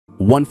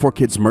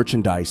One4kids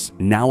merchandise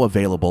now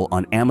available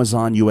on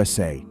Amazon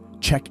USA.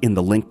 Check in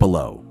the link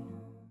below.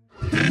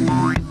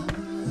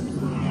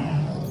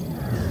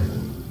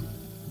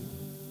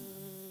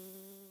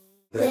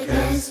 The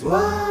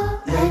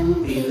Kazwa and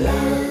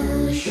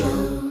Bilal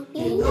show.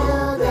 You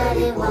know that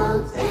it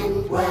won't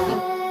end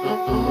well.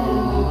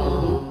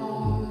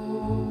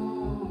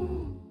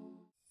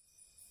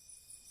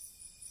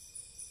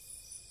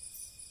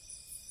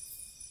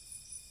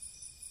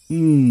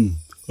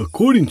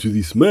 According to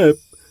this map,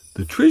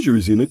 the treasure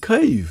is in a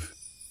cave.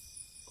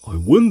 I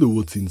wonder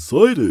what's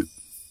inside it.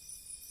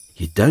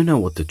 You don't know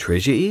what the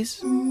treasure is?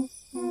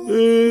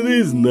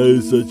 There's no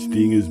such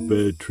thing as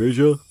bad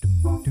treasure.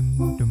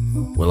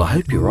 Well, I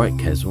hope you're right,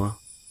 Kazwa.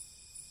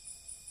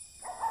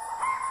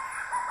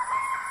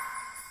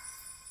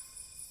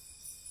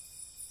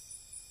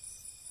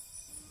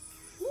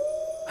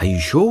 Are you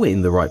sure we're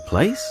in the right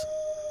place?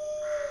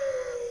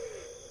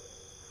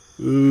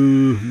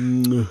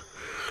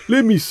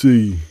 Let me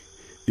see.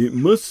 It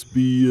must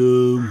be,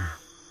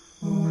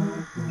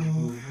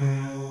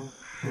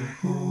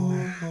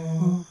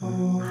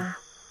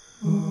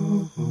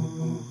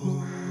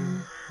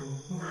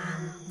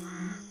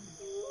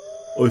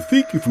 I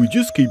think if we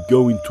just keep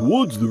going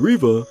towards the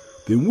river,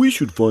 then we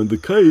should find the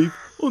cave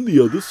on the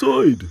other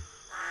side.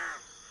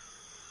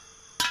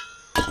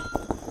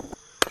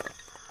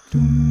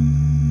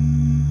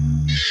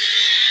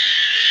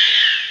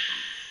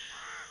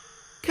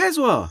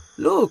 Kazwa,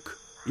 look!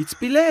 It's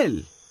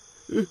Bilal.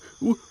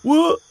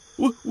 What?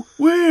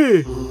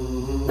 Where?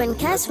 When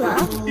Kazwa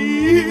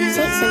takes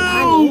some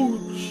honey,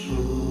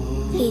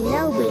 he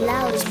knows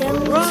Bilal is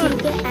going to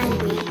get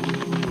angry.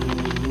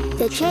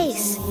 The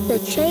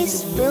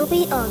chase will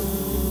be on,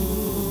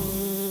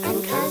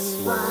 and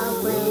Kazwa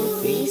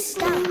will be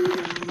stuck.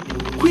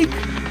 Quick,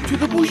 to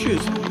the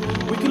bushes.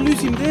 We can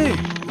lose him there.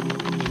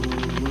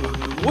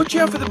 Watch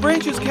out for the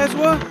branches,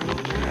 Kazwa.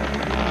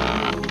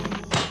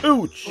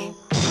 Ouch!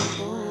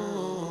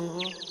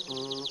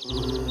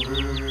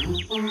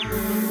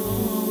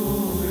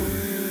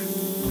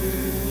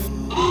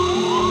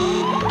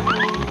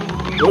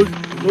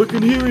 I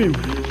can hear him.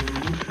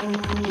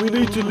 We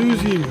need to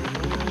lose him.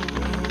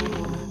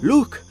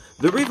 Look,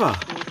 the river.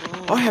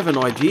 I have an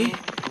idea.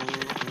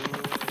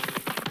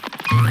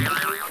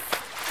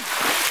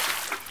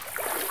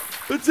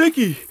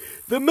 Zaky,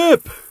 the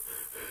map.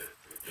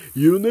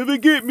 You'll never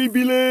get me,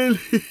 Bilal.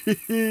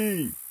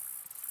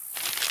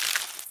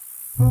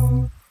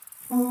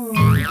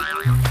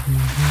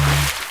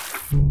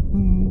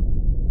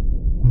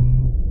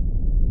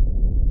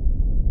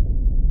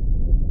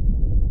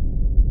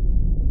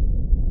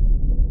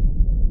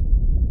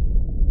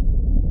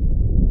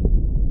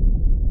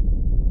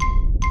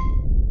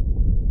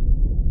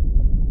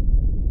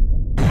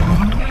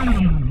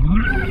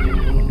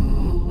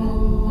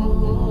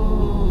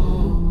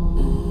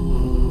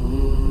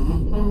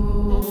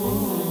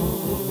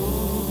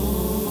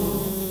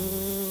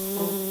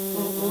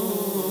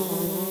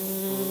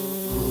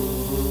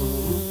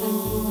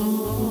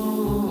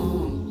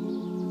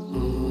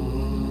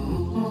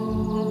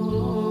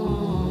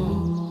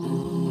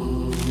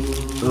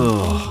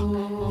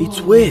 Oh, it's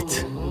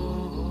wet.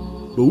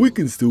 But we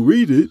can still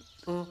read it.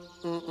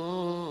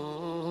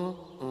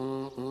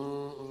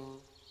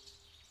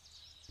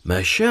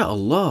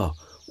 MashaAllah,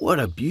 what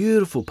a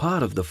beautiful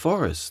part of the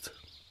forest.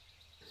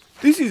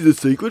 This is the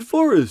secret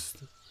forest.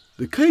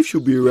 The cave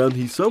should be around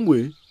here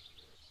somewhere.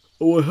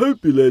 Oh, I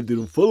hope Bilal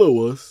didn't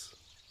follow us.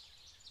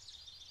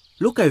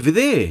 Look over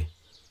there.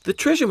 The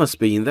treasure must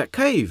be in that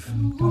cave.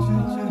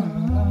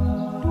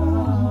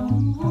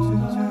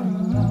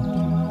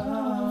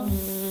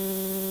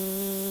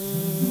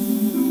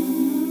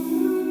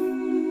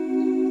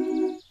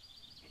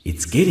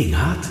 It's getting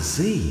hard to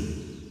see.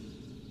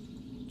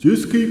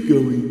 Just keep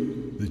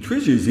going. The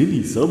treasure is in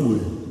here somewhere.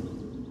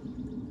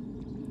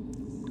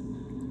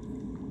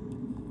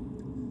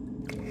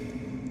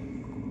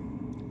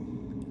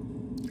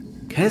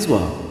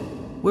 Kazwa,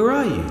 where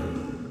are you?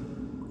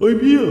 I'm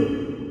here.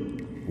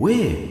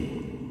 Where?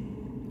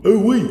 Oh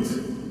wait,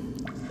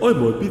 I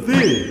might be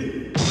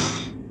there.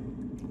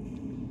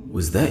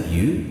 Was that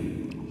you?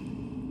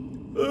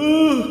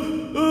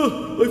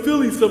 I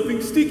fell in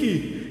something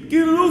sticky.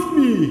 Get it off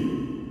me.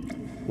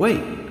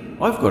 Wait,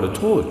 I've got a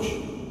torch.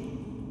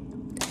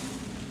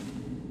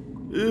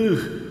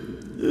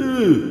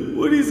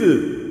 What is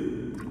it?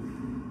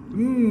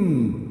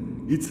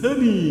 It's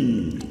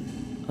honey.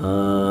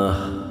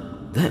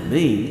 That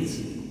means...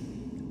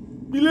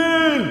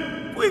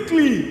 Bilal,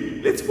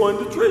 quickly, let's find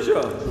the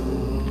treasure.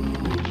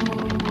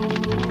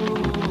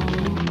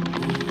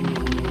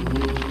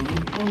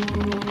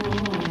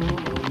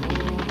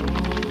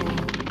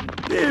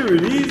 There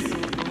it is,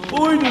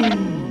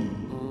 finally.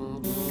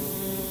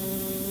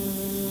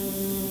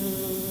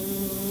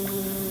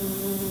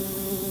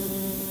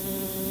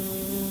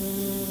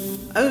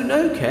 Oh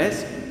no,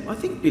 Kaz. I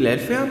think Bilal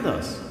found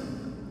us.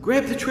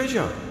 Grab the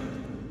treasure.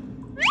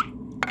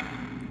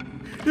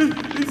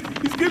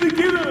 He's gonna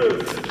get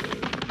us.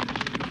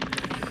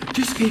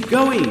 Just keep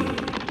going.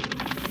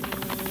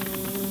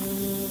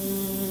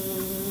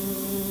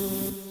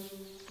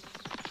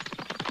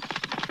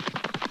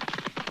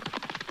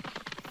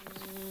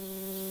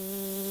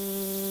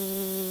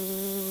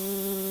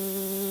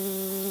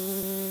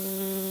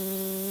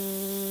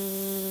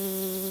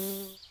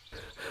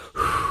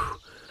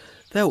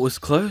 That was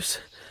close.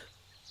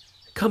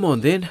 Come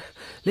on then,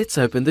 let's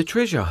open the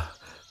treasure.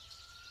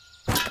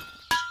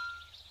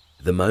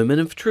 The moment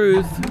of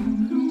truth.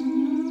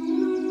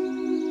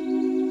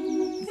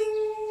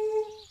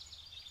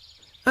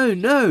 Oh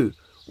no,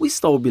 we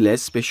stole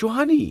Bilal's special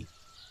honey.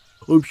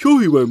 I'm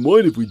sure he won't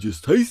mind if we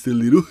just taste a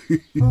little.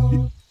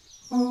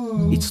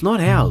 It's not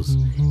ours,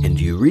 and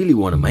do you really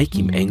want to make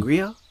him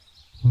angrier?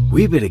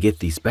 We better get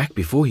these back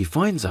before he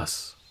finds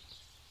us.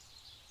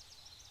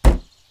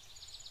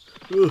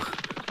 Ugh.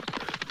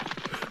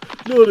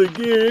 Not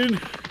again.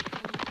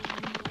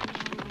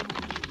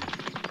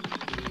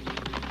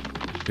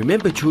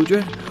 Remember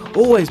children,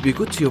 always be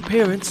good to your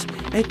parents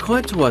and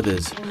kind to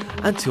others.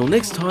 Until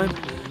next time,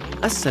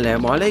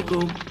 Assalamu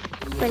alaikum.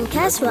 When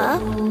Kazwa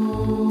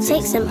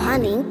takes some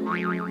honey,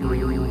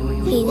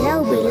 he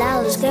knows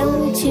Bilal is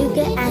going to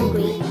get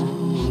angry.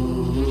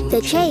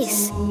 The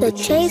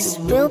chase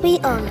will be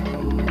on.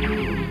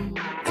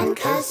 And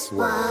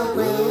Kazwa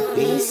will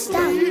be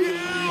stunned.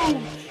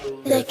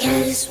 The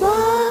Kazwa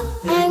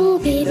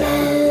and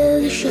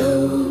Bilal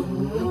show.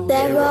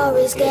 They're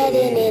always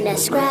getting in a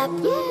scrap.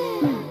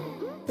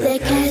 The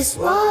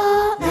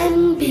Kazwa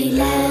and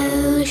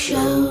Bilal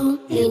show.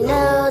 You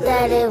know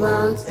that it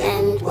won't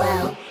end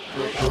well.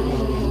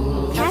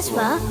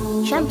 Kazwa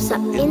jumps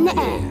up in the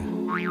air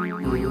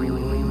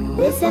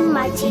with a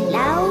mighty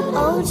loud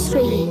old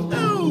scream.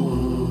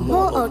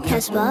 Poor old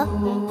Kazwa,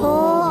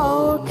 poor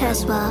old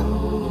Kazwa.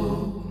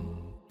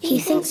 He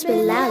thinks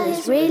Bilal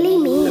is really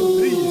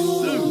mean.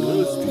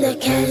 The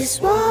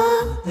Kazwa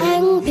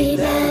and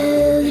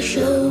Bilal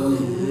show.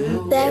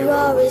 They're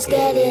always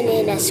getting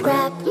in a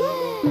scrap.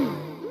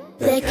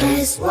 The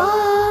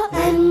Kazwa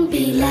and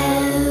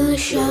Bilal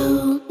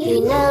show.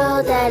 You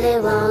know that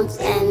it won't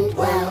end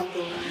well.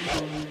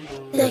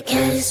 The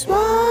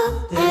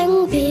Kazwa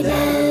and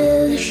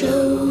Bilal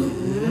show.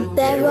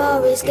 They're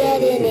always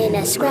getting in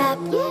a scrap.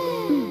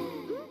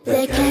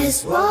 The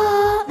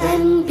Kazwa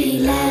and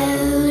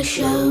Bilal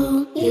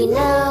show. You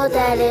know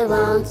that it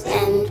won't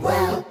end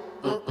well.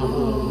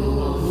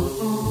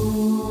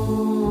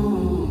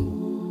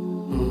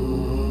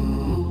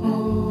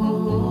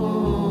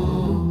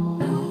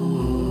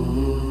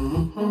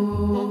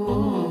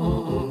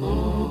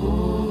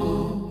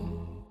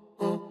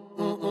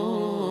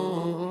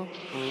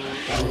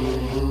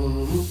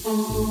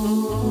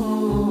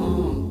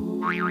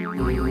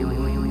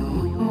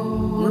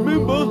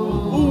 Remember,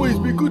 always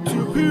be good to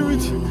your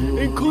parents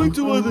and kind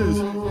to others,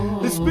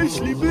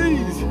 especially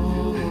bees.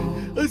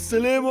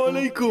 Assalamu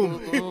alaikum.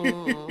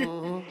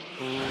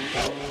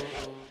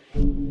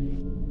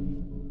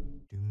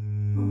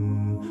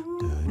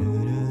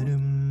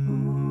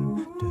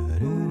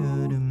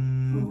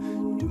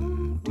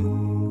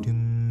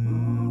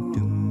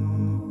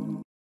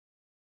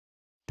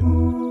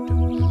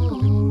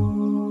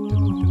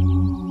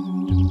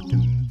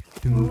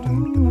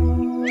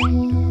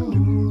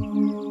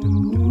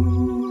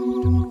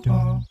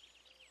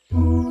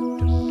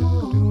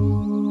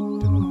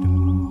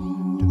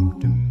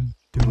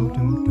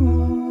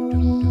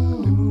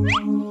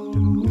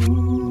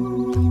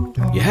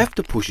 You have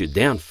to push it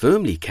down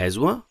firmly,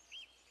 Kazwa.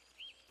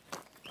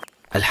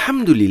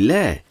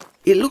 Alhamdulillah,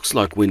 it looks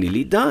like we're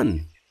nearly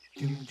done.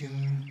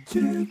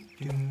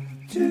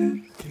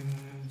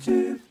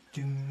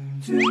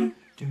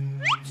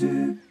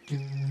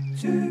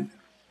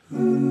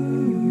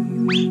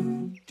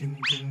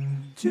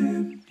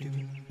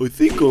 I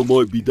think I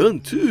might be done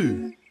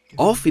too.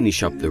 I'll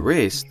finish up the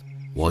rest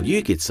while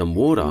you get some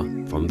water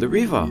from the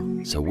river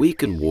so we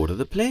can water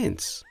the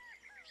plants.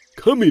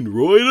 Coming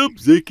right up,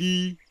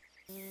 Zaky.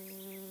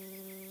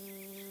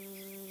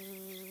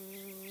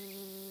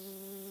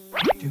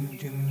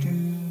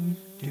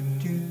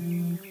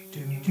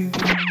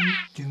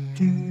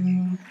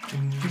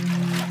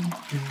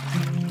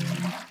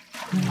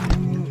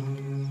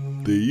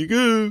 There you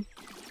go.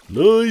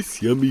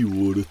 Nice, yummy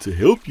water to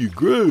help you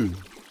grow.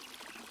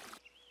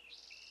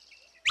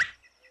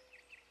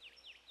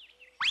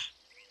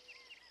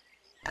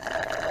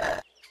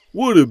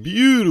 What a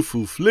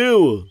beautiful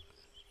flower.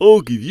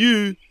 I'll give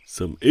you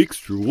some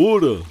extra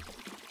water.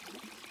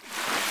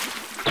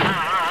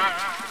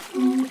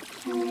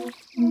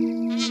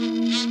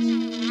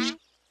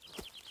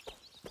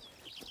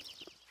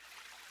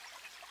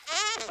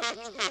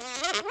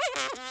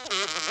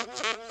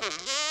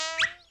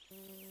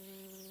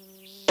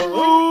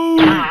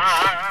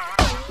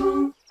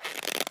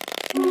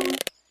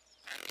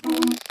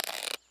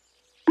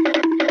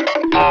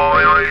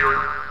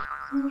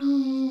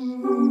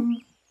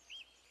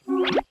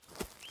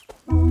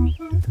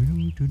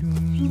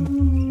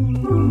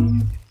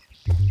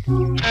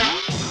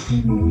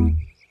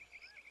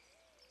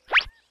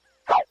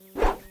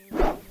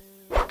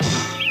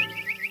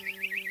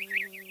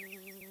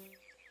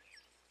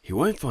 He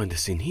won't find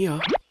us in here.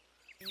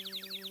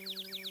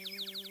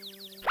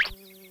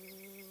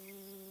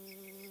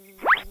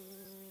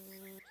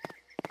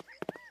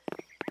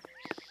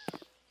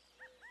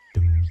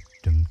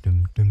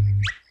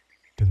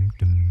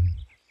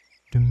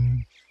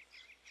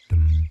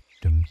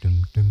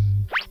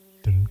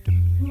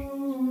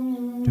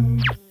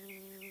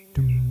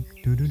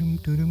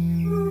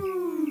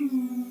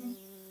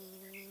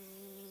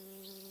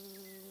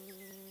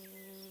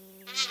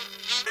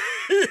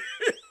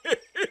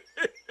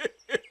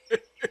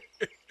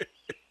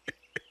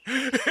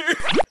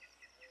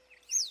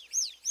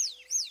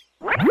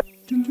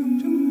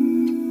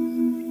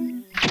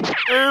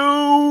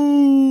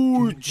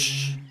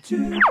 Ouch!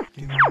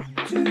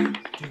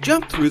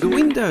 Jump through the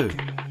window.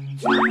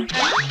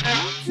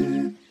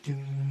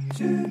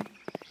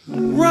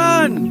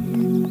 Run!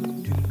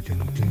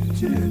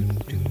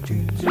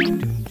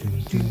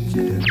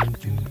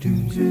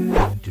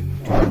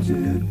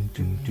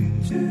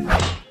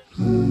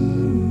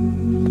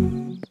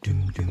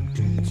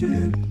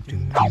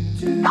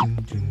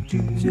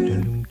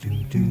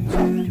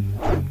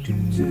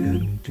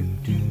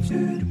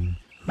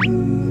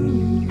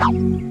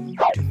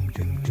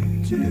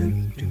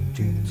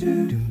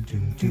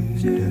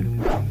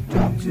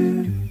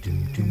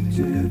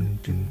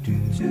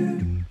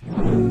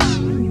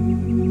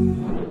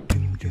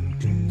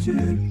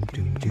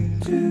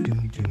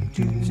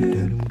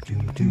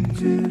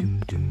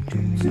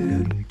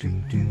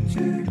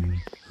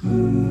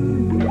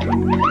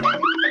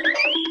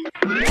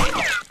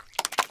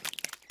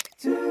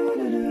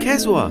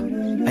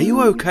 Kazwa, are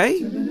you okay?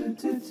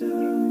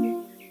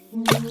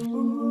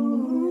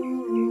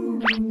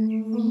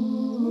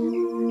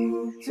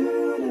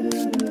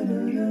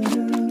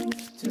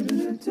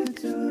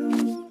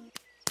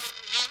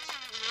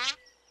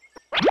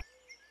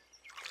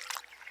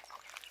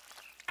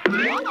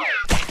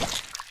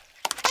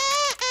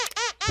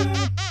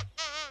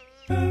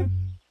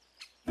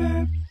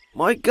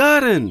 My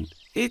garden!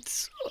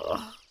 It's...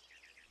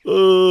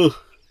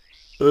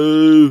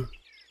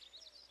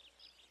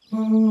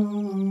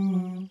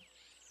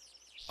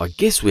 I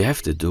guess we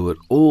have to do it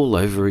all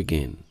over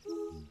again.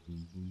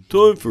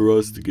 Time for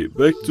us to get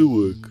back to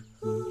work.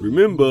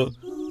 Remember,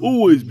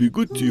 always be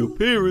good to your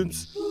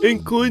parents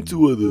and kind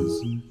to others,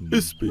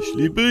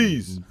 especially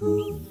bees.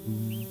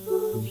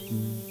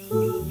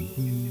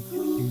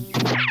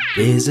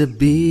 There's a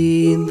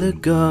bee in the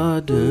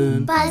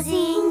garden,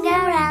 Buzzing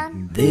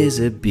around, there's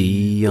a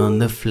bee on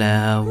the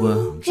flower,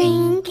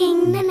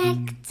 drinking the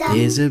nectar.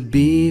 there's a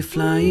bee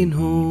flying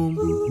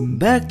home,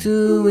 back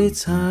to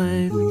its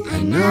hive.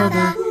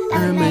 Another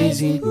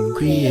amazing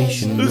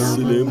creation of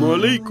Assalamu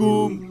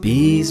alaikum.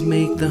 bees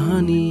make the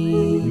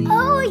honey,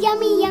 Oh,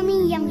 yummy,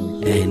 yummy,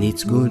 yummy. and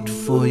it's good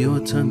for your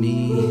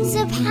tummy.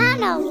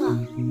 Subhanallah.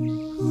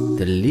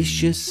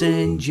 Delicious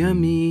and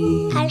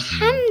yummy,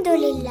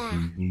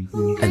 Alhamdulillah.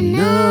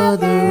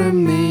 another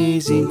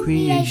amazing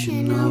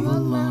creation of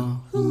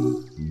Allah.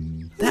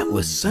 That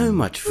was so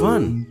much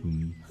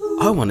fun.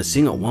 I want to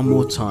sing it one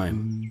more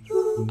time.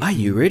 Are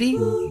you ready?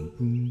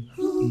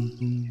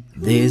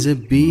 There's a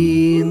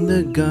bee in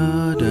the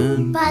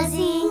garden,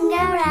 Buzzing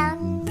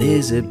around,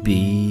 there's a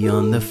bee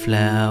on the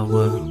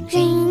flower,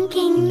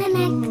 drinking the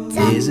nectar.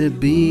 there's a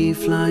bee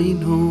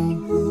flying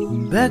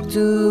home, back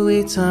to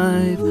its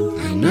hive.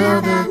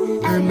 Another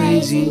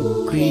amazing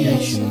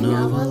creation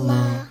of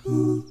Allah.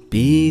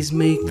 Bees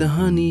make the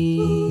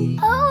honey,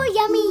 Oh,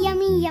 yummy,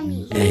 yummy,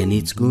 yummy. and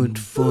it's good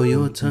for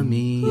your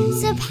tummy.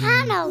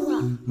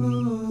 Subhanallah.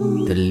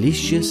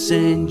 Delicious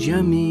and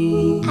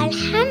yummy,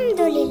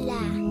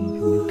 Alhamdulillah.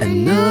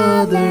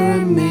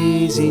 another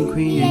amazing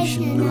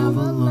creation of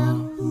Allah.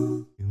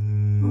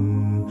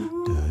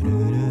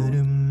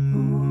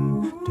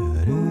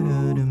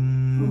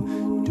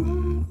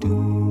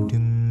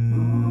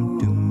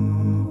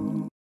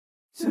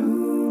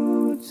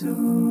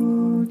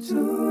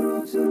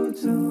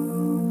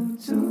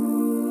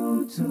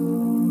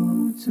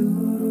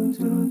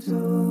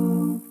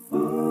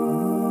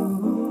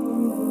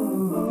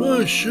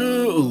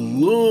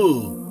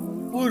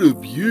 MashaAllah, what a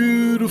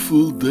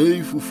beautiful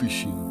day for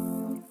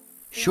fishing.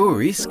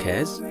 Sure is,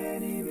 Kaz.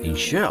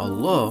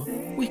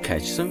 Insha'Allah, we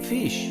catch some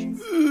fish.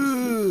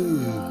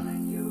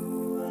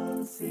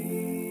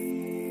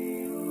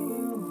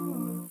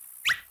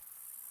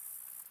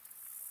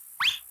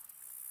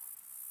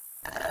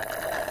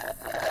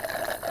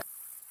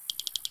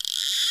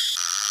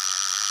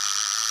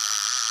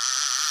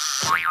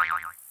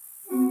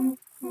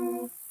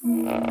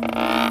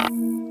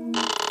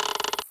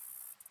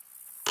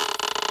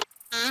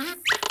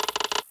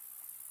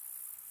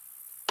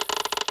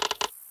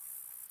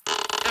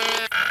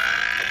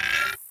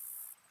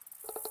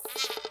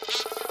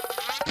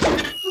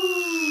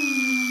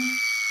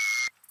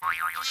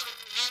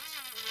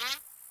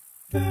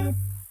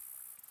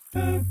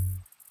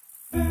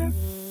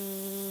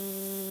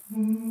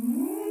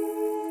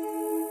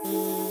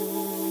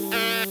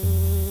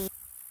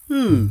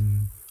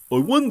 I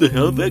wonder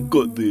how that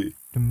got there.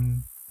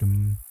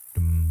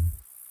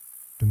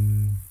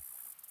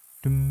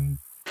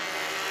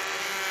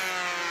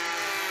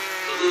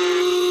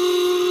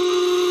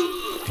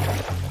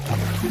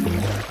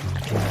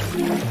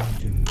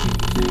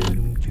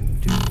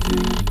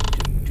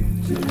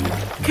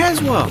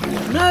 Kazwa,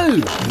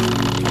 no!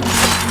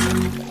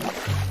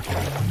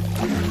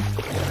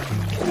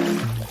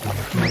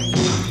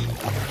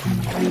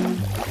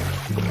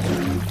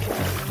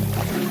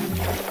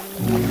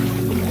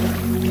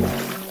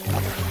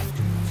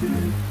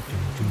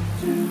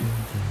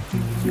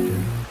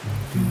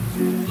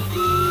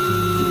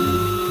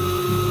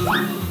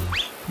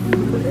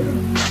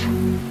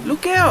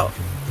 Look out!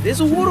 There's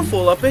a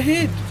waterfall up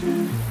ahead.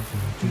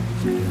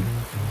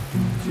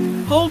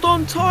 Hold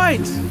on tight.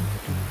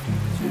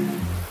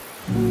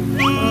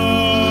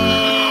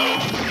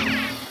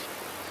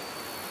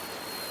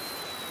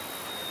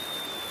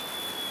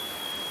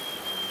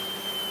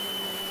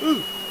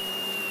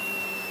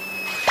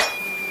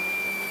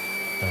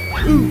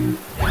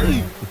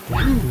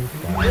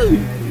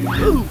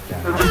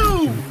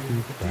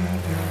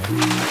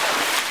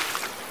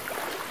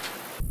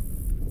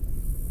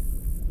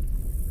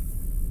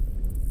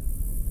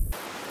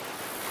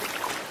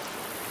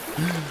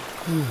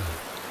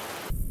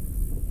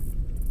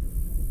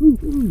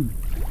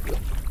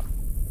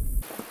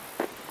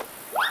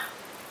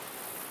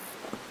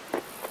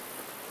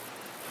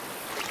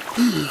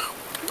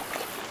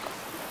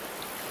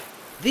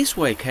 This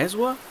way,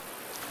 Kazwa.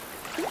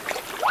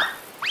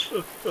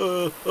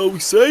 Are we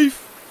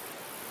safe?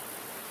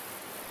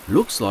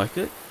 Looks like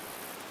it.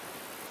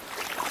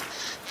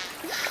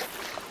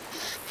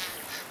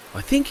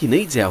 I think he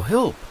needs our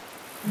help.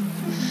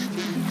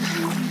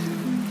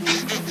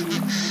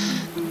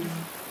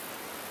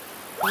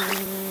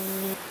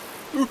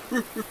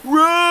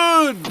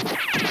 Run!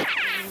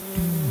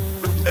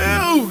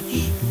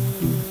 Ouch!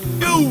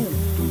 Ow!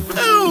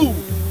 Ow!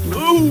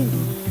 Oh!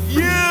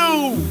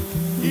 Yow!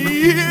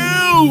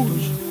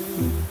 Ouch!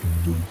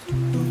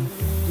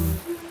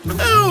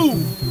 Ow!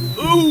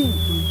 Oh!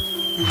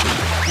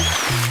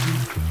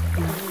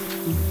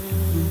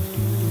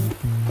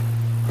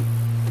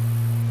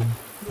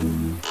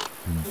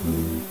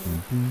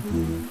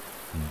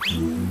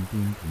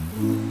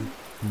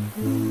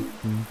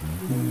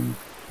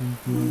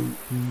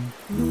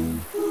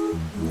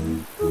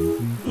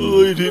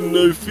 I didn't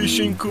know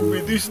fishing could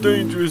be this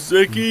dangerous,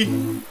 Zaky.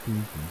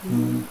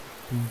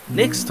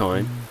 Next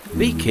time,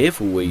 be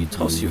careful where you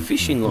toss your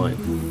fishing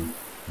line.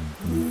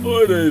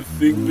 I don't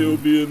think there'll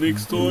be a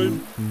next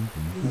time.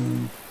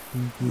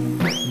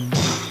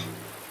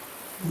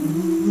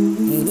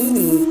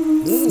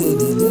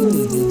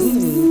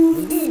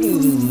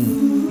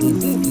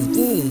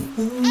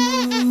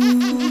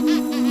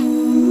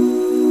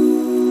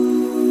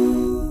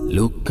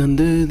 Look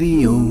under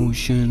the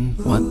ocean,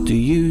 what do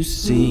you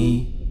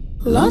see?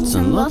 Lots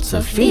and lots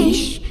of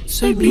fish,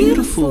 so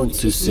beautiful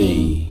to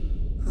see.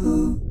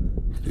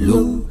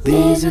 Look,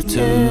 there's a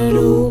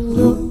turtle,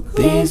 look,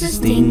 there's a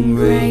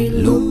stingray,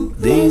 look,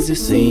 there's a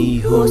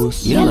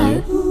seahorse,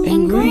 yellow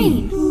and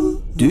green.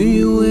 Do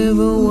you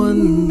ever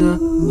wonder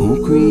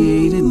who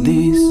created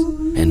this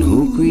and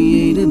who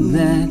created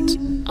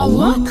that?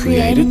 Allah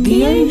created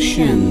the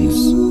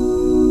oceans.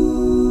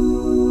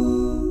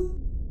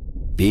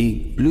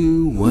 Big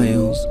blue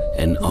whales,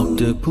 an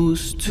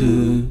octopus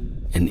too,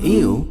 an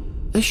eel,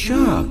 a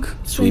shark,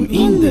 swim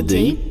in the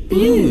deep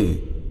blue.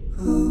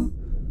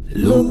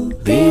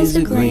 Look, there's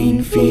a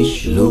green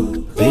fish,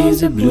 look,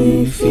 there's a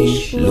blue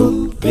fish,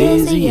 look,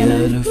 there's a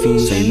yellow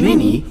fish, so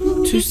many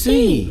to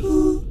see.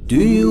 Do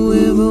you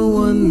ever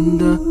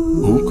wonder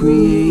who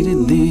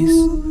created this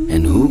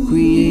and who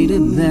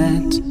created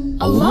that?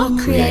 Allah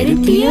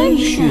created the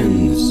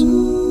oceans.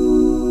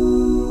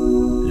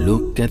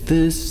 Look at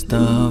the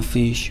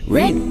starfish,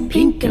 red,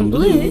 pink and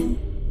blue.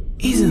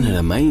 Isn't it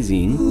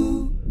amazing?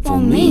 For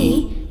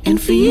me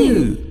and for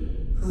you.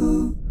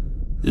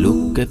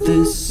 Look at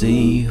the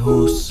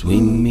seahorse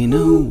swimming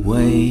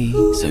away.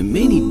 So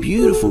many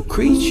beautiful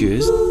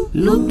creatures,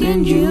 look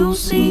and you'll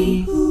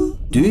see.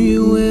 Do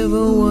you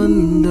ever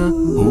wonder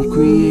who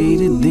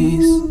created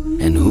this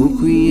and who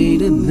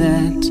created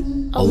that?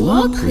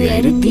 Allah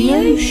created the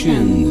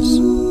oceans.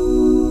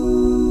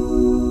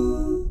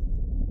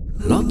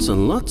 Lots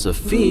and lots of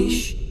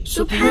fish,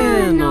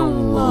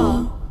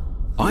 Subhanallah.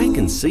 I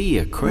can see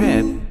a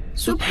crab,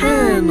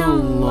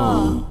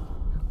 Subhanallah.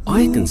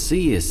 I can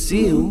see a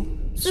seal,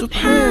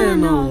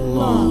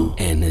 Subhanallah.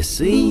 And a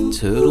sea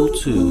turtle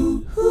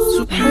too,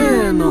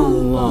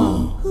 Subhanallah.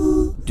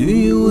 Do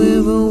you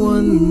ever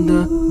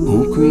wonder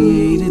who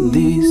created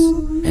this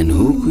and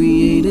who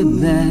created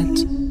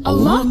that?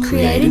 Allah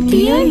created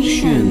the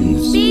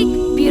oceans. Big,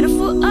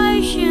 beautiful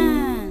oceans.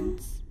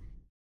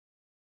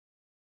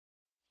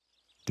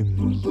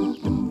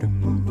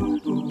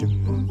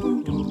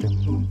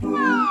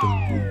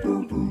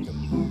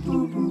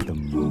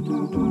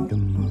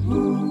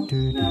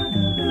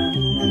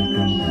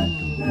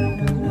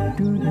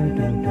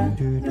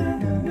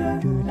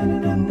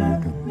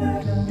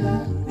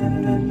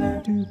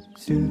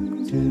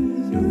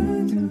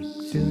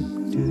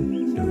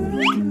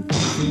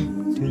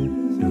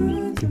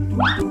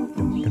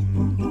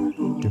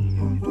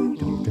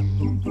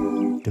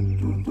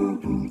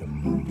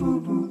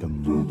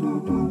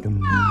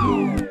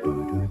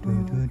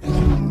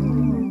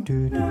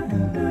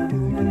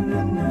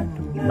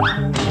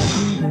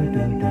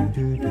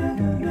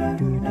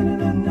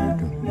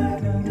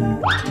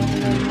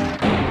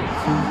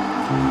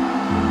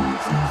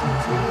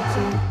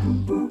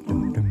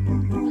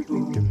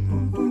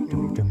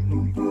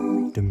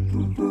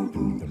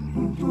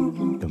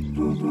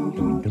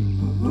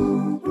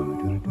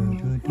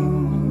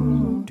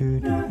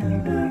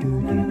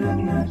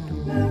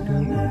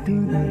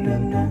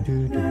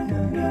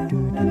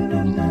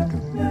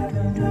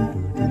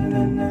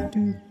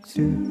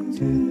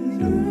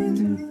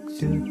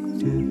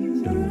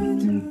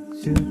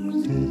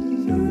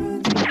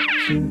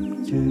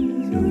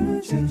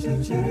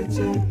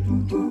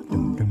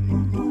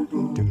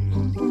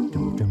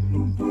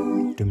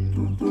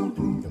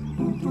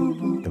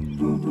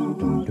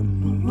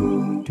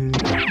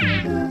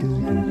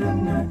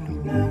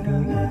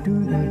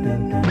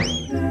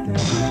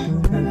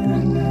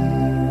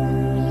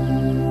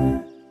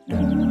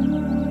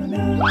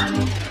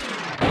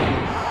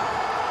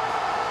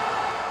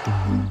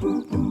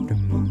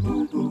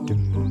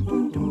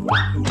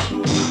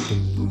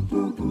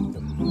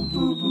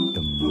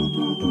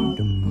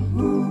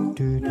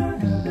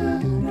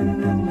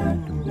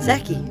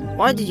 Zaky,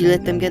 why did you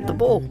let them get the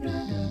ball?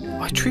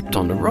 I tripped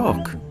on a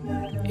rock.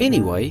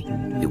 Anyway,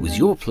 it was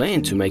your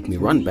plan to make me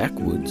run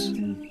backwards.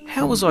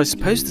 How was I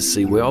supposed to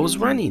see where I was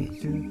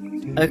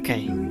running?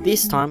 Okay,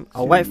 this time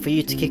I'll wait for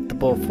you to kick the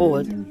ball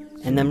forward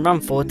and then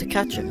run forward to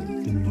catch it.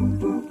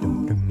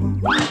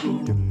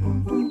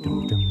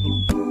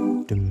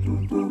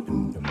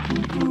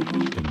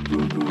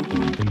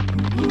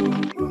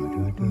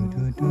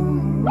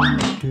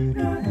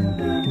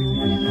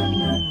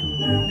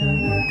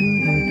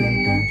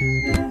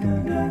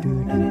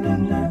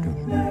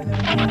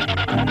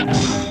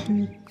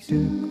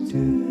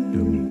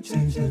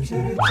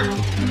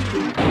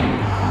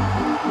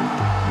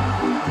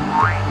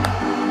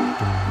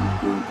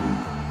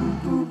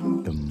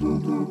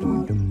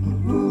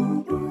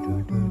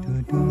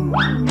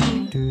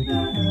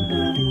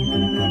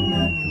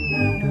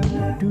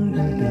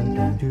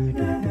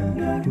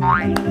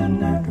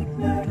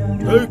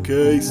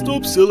 Okay,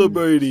 stop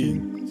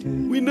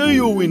celebrating. We know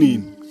you're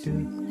winning.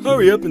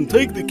 Hurry up and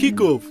take the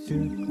kickoff.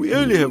 We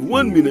only have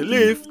 1 minute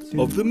left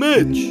of the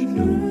match.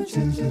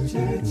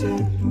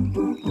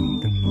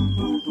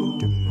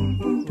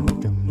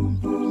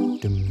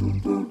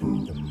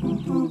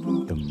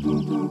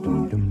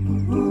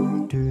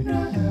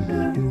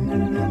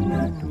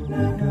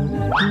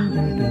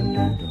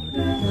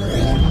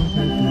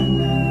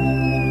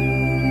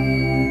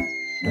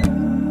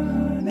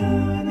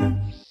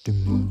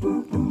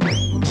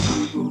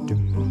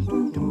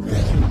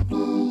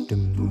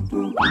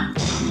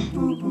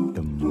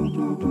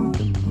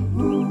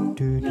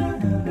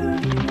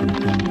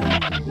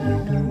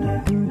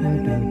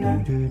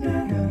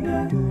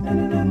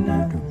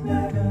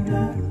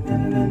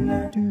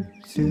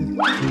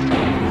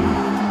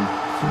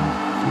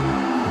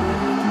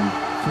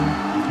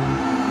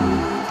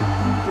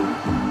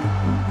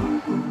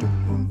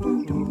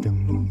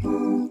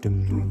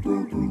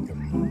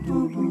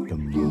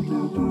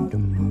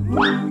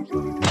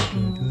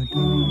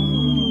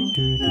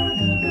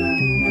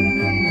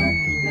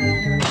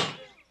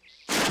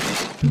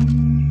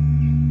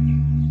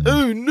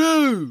 Oh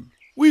no!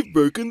 We've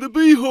broken the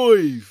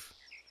beehive!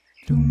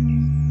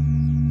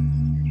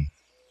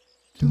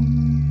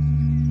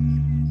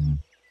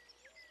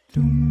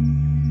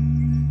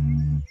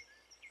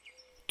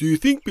 Do you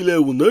think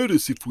Bilal will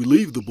notice if we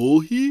leave the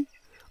ball here?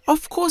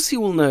 Of course he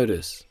will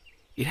notice.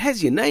 It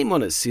has your name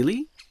on it,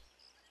 silly.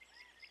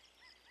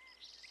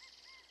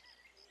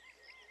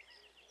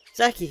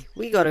 Zaky,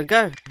 we gotta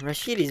go.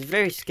 Rashid is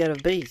very scared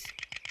of bees.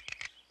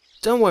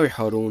 Don't worry,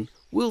 Harun.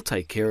 We'll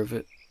take care of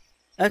it.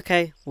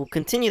 Okay, we'll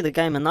continue the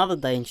game another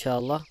day,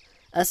 inshallah.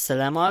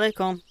 Assalamu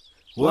alaikum.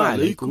 Wa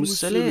alaikum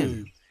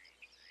assalam.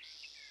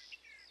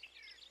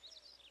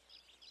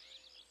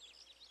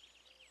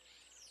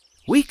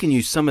 We can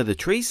use some of the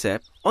tree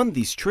sap on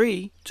this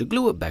tree to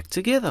glue it back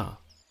together.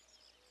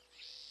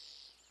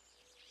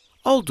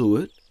 I'll do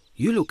it.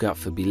 You look out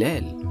for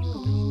Bilal.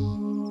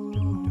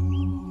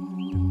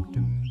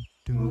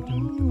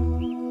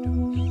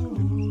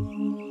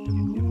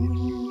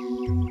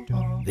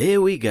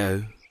 There we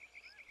go.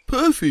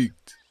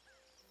 Perfect!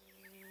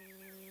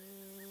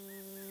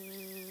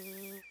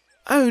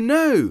 Oh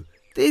no!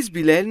 There's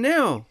Bilal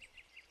now.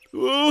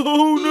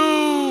 Oh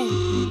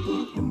no!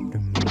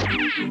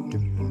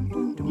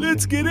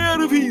 Let's get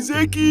out of here,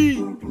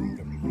 Zaky!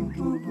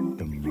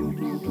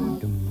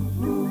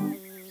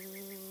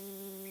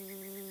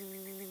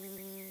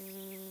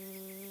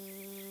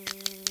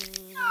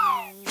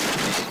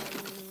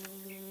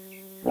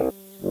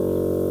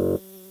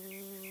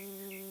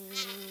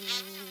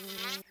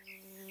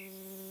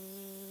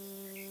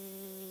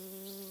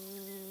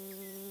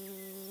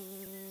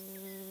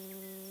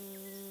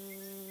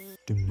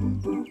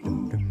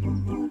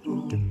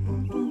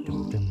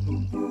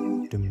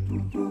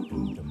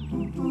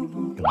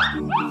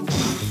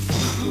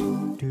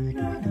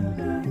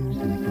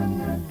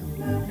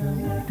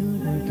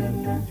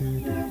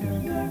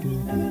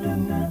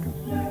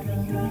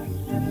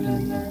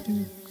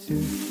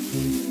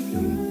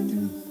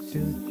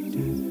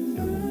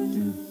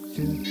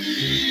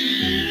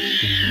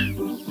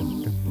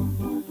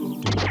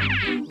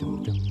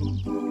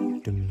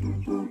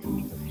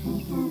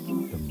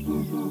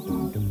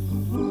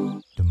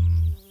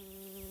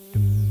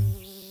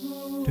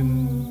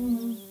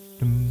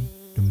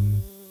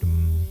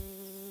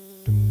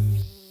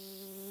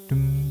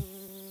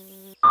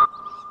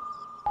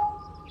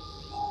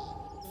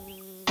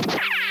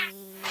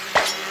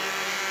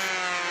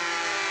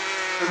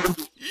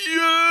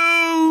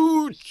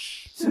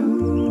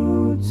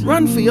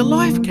 Run for your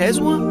life,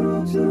 Kazwa.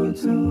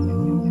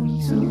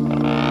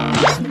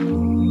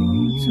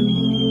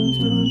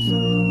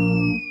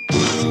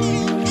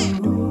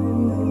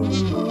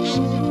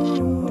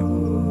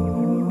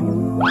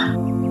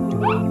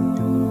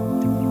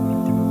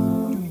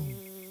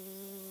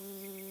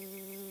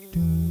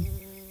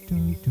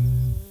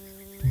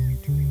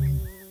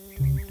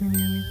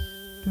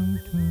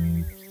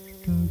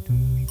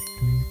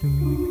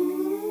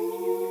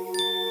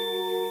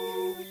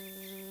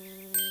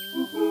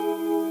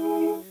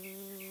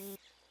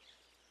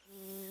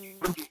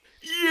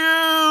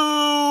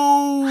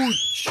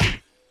 Ouch!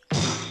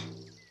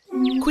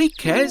 Quick,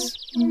 Kaz.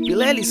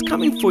 Bilal is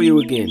coming for you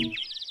again.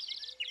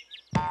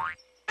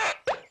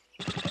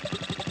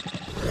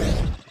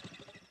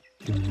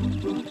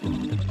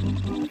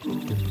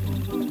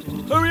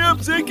 Hurry up,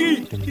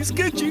 Zaky! He's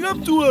catching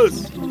up to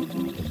us!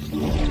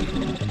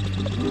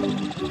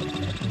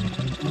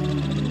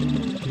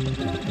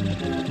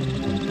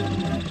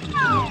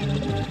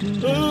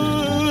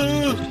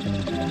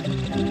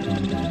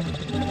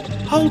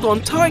 Hold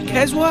on tight,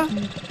 Kazwa.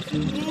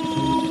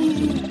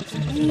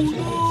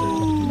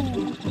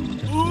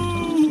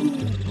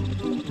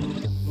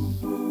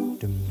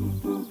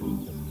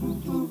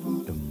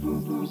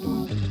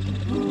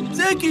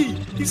 Zaky!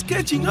 He's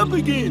catching up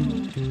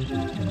again!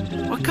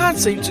 I can't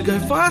seem to go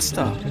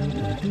faster.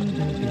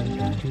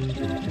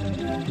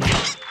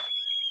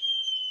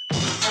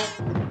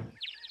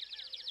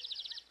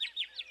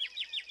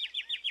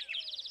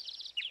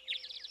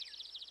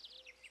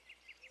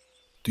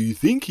 Do you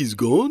think he's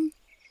gone?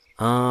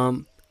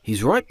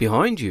 He's right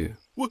behind you.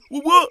 What?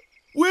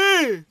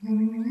 Where?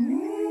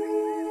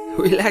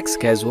 Relax,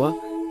 Kazwa.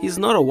 He's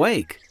not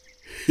awake.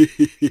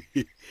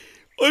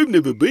 I've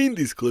never been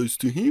this close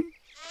to him.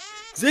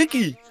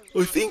 Zaky,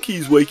 I think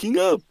he's waking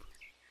up.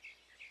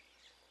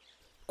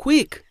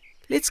 Quick,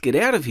 let's get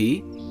out of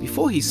here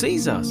before he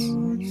sees us.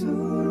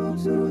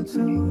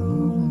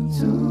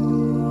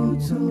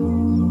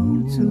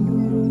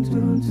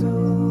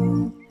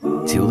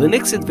 Till the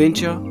next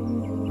adventure,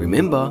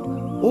 remember,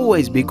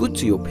 always be good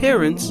to your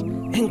parents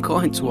and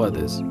kind to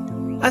others.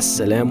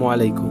 Assalamu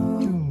alaikum.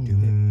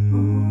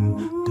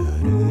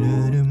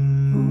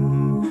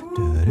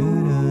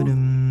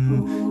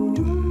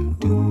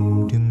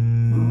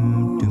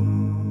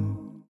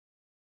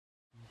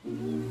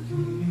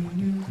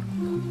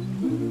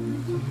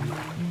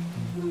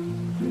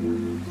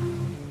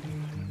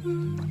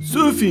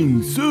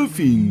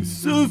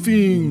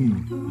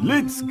 Surfing!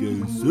 Let's go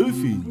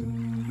surfing!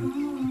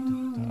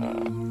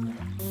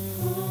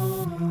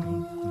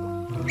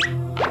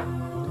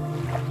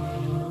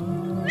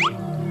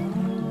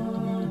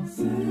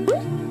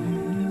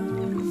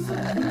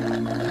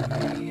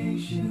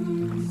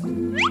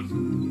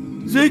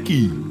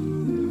 Zaky,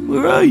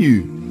 where are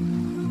you?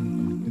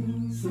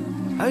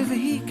 Over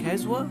here,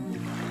 Kazwa.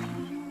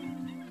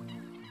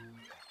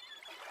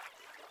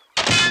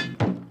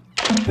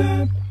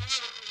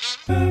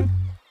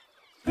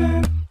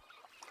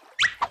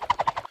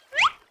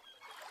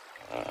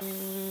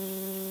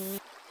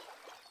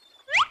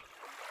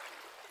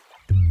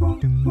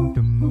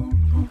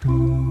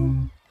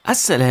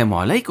 Assalamu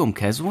alaikum,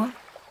 Kazwa.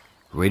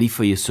 Ready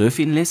for your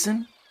surfing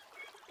lesson?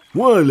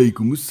 Wa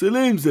alaikum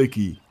assalam,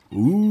 Zaky.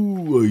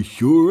 Ooh, I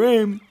sure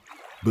am.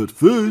 But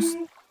first,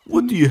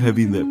 what do you have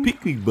in that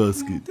picnic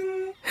basket?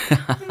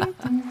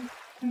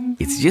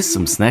 It's just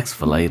some snacks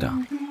for later.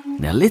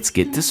 Now let's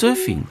get to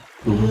surfing.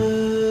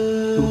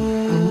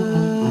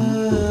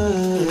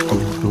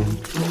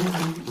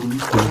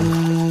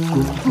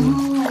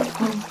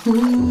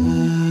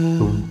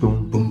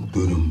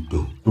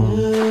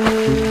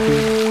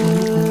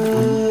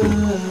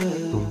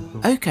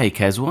 Okay,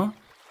 Kazwa,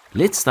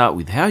 let's start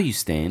with how you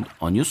stand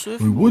on your I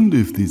surfboard. wonder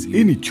if there's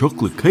any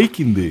chocolate cake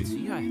in there.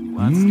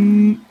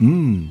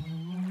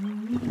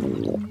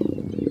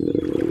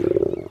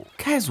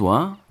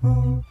 Kazwa,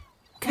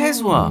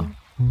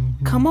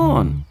 come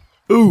on.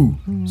 Oh,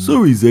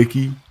 sorry,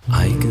 Zaky.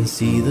 I can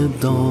see the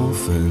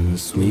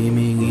dolphins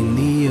swimming in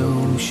the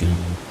ocean.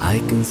 I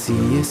can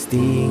see a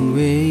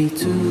stingray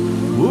too.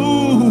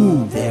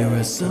 Whoa! There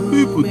are so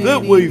Who put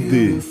that wave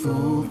there?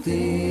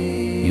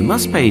 there? You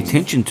must pay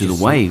attention to the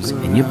waves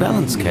and your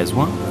balance,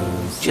 Kazwa.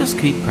 Just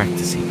keep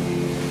practicing.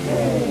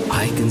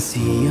 I can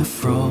see a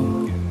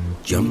frog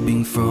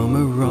jumping from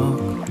a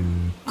rock.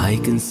 I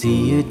can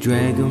see a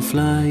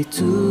dragonfly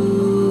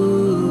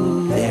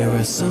too. There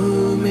are so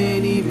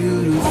many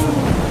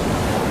beautiful.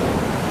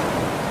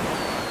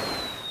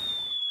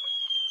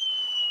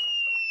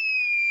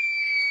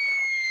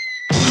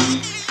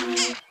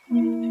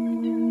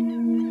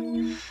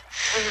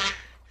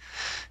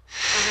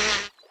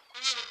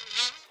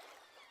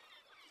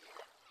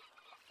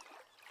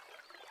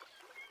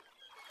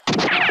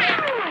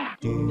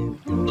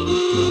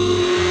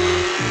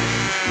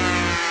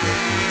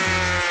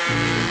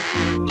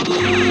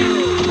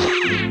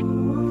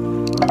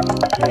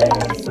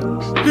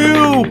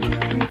 Help!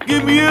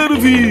 Get me out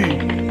of here!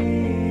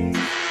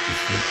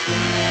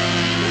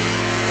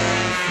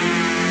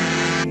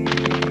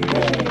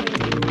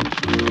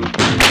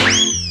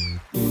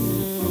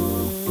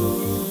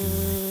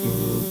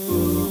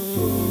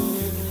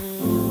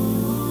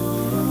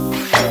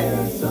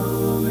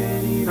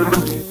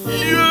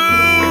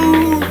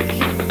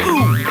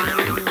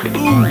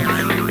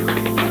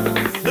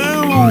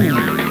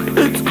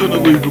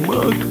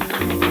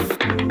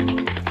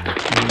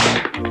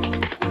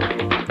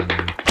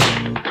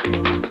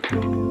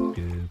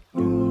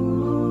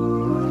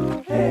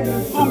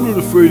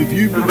 afraid of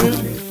you, Bilal.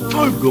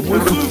 I've got my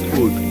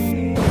surfboard.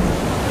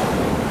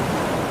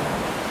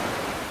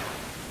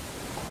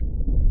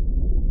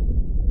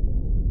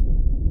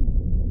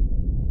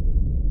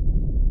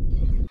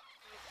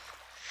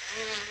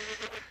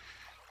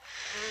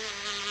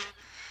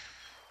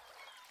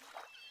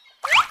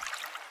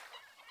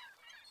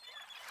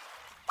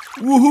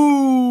 Woohoo!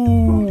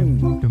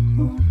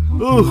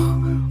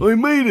 Oh, I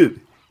made it!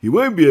 He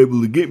won't be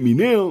able to get me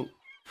now.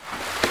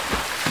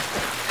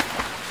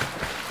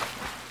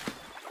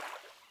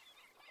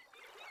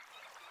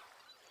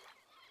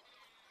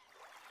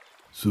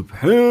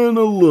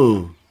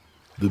 Subhanallah,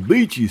 the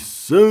beach is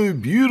so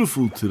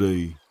beautiful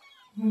today.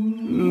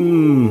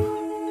 I'm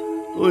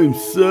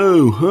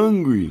so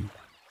hungry.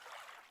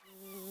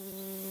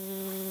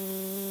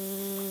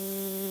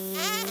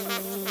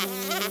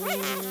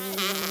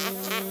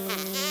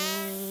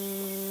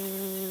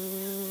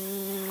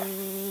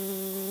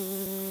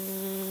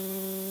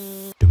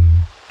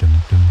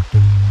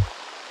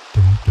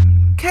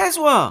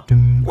 Kazwa!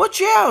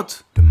 Watch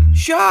out!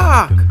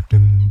 Shark!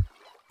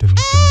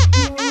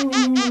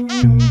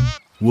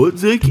 What,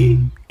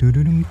 Zaky?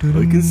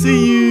 I can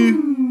see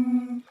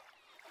you.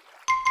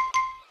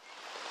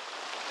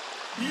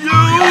 Yo!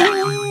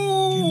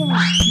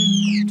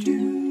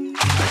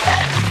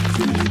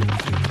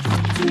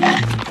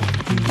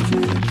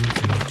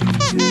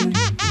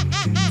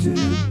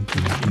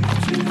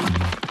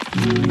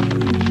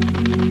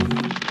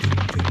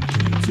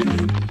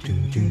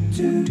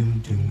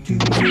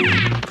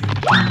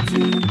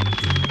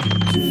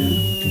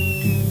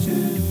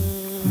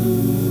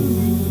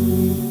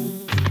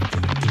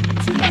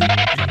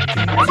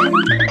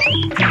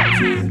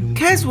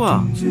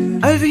 Kazwa!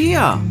 Over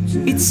here!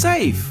 It's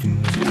safe!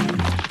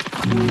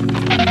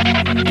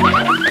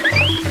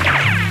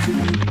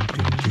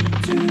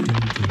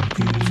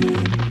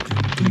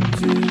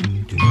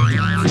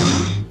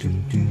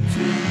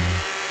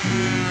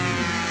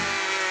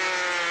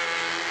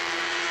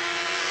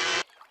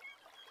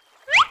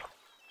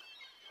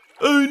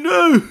 Oh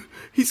no!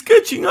 He's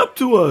catching up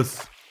to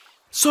us!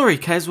 Sorry,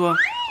 Kazwa.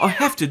 I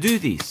have to do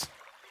this.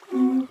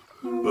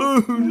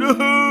 Oh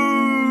no!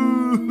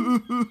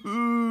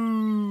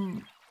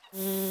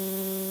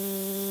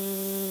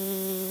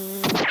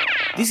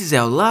 This is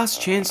our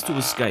last chance to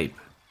escape.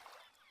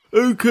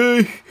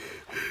 Okay.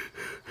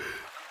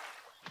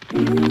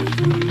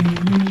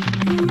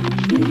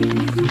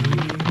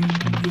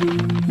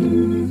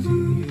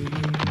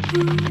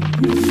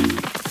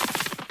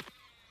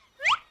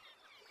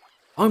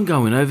 I'm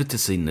going over to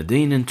see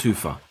Nadine and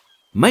Tufa.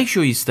 Make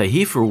sure you stay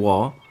here for a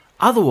while,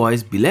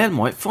 otherwise Bilal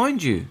might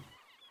find you.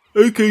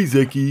 Okay,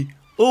 Zaky.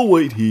 I'll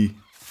wait here.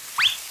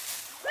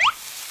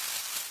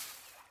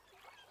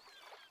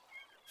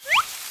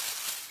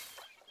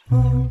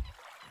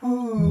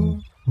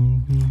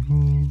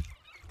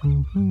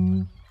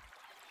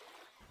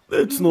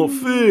 That's not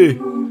fair.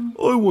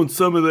 I want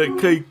some of that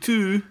cake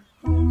too.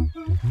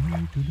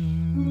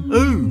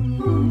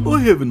 Oh, I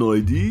have an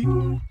idea.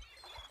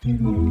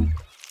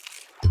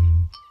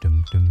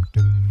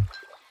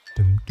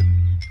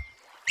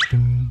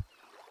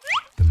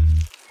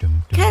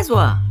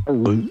 Kazwa,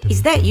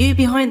 is that you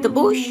behind the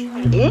bush?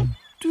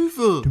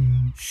 Tufa.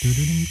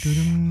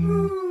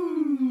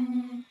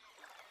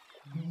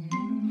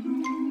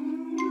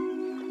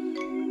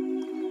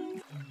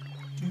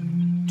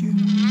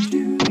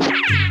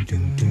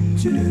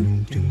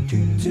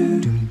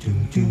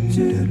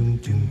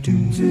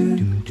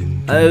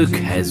 Oh,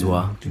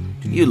 Kazwa,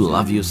 you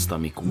love your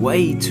stomach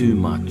way too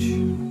much.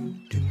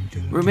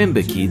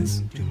 Remember,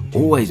 kids,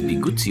 always be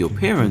good to your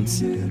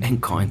parents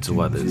and kind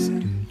to others.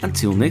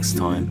 Until next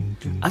time,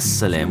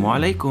 Assalamu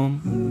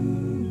alaikum.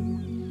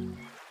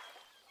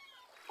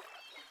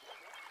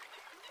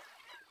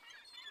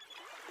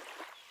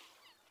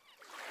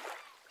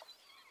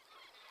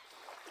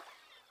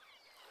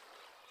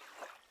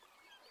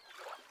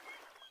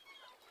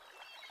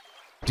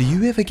 Do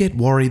you ever get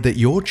worried that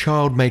your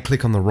child may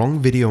click on the wrong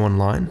video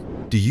online?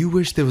 Do you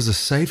wish there was a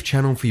safe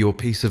channel for your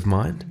peace of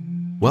mind?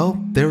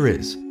 Well, there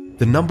is.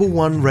 The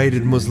 #1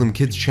 rated Muslim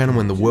kids channel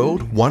in the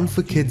world,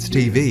 One4kids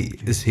TV,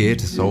 is here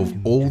to solve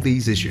all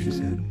these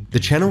issues. The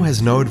channel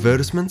has no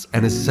advertisements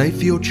and is safe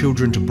for your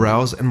children to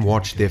browse and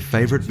watch their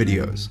favorite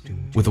videos.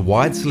 With a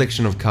wide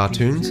selection of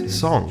cartoons,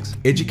 songs,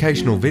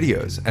 educational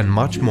videos, and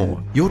much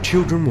more, your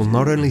children will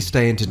not only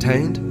stay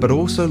entertained, but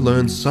also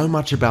learn so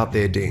much about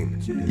their deen.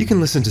 You can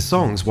listen to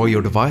songs while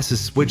your device is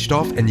switched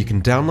off, and you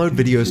can download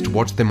videos to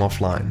watch them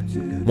offline.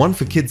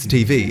 One4kids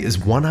TV is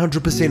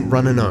 100%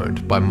 run and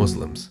owned by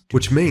Muslims,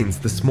 which means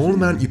the small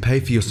amount you pay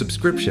for your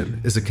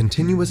subscription is a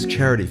continuous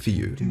charity for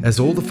you, as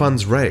all the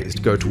funds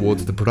raised go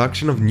towards the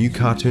production of new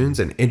cartoons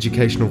and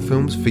educational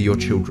films for your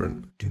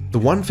children. The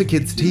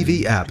One4kids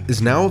TV app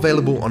is now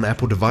available on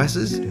Apple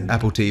devices,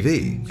 Apple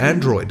TV,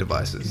 Android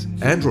devices,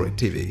 Android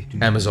TV,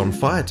 Amazon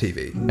Fire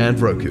TV, and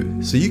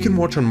Roku, so you can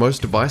watch on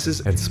most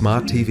devices and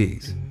smart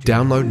TVs.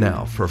 Download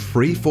now for a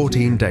free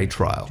 14-day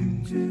trial.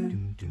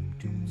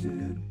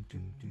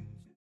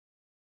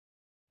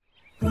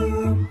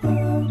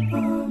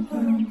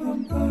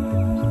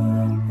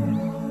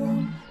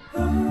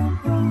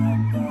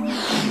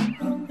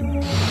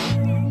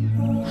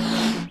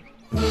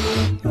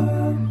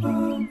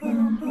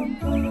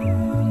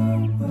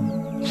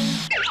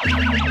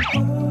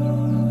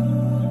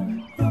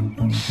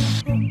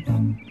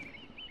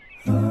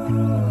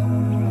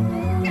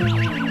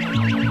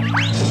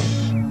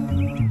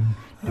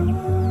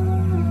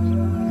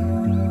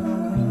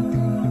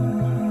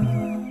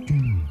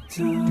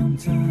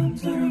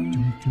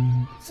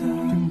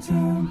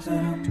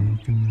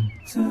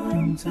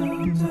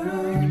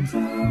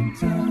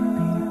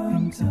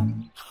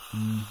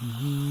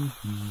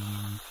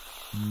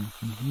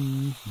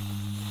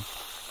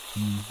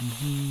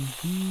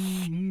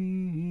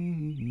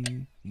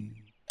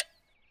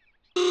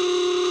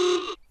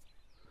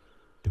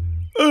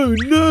 Oh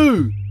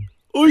no!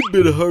 I'd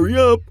better hurry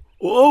up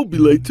or I'll be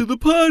late to the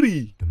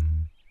party.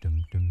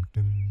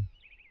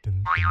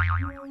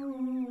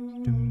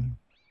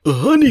 A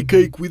honey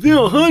cake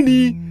without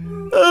honey?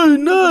 Oh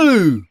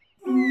no!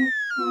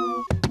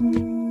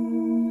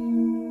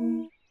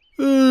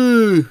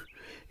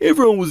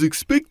 Everyone was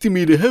expecting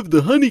me to have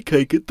the honey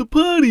cake at the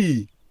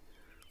party.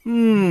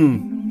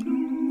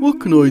 What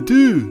can I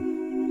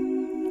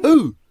do?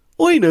 Oh,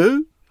 I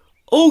know.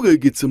 I'll go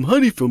get some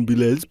honey from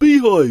Bilal's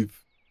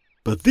beehive.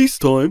 But this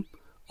time,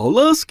 I'll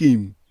ask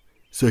him,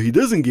 so he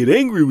doesn't get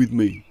angry with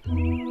me.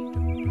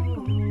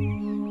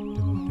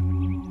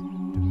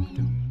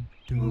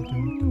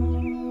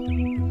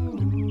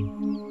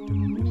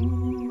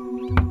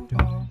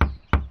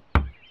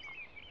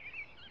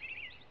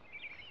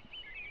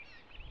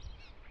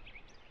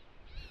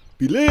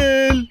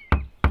 Bilal,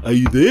 are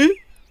you there?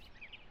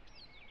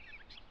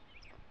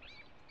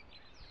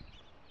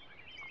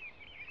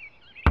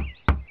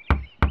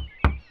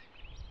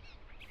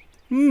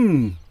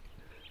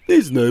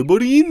 There's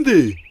nobody in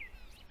there.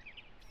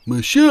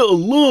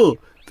 MashaAllah,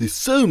 there's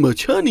so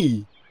much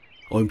honey.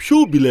 I'm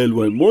sure Bilal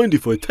won't mind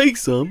if I take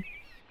some.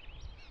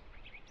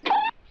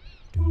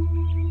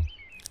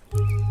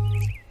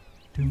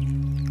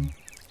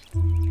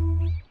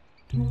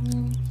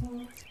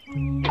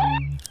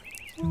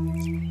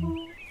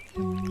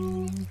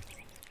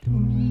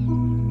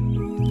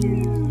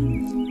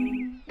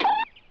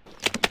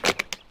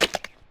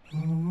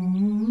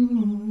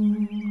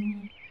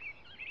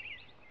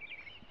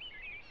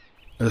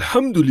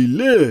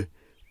 Alhamdulillah,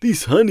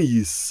 this honey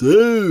is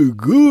so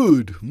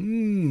good.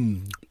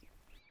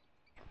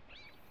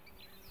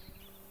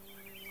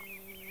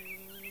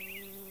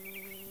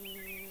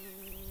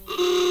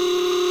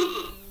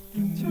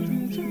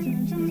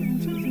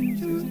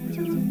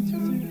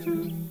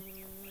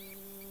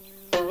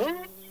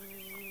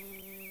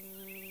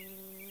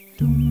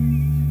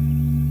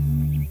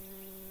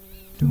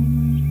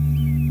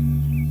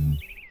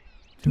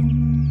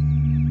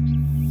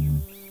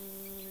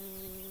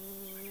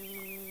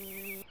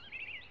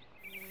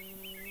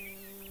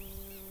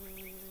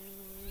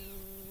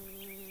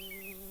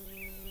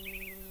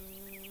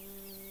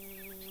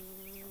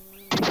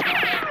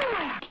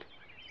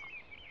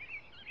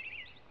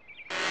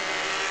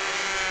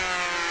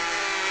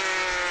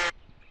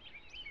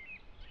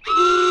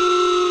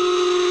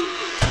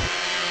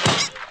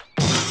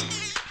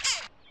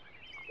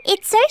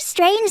 It's so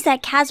strange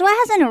that Kazwa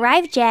hasn't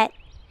arrived yet.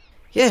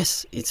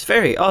 Yes, it's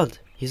very odd.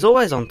 He's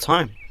always on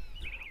time.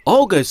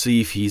 I'll go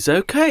see if he's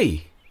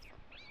okay.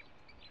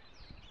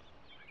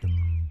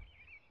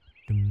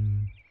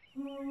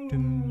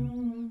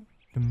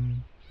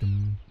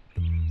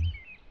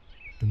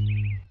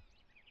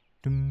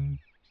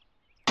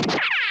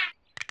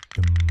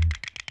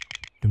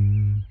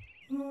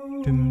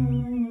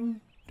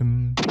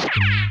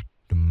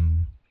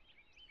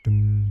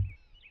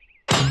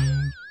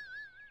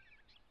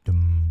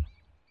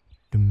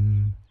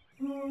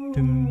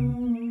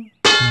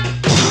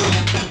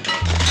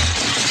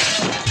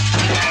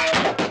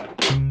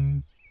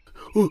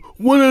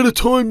 One at a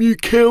time, you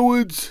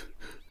cowards!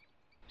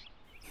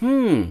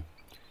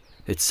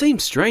 It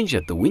seems strange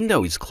that the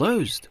window is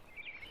closed.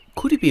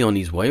 Could he be on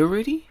his way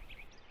already?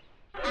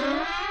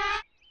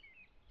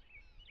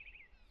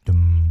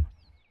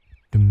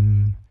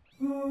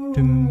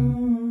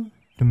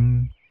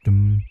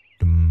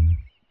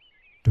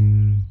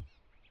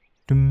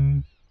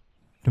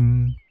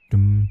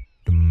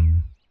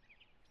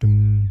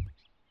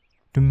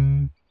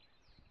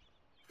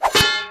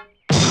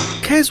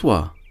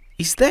 Kazwa,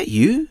 is that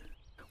you?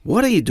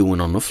 What are you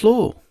doing on the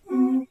floor?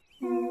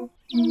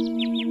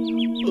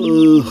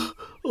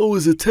 I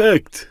was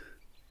attacked.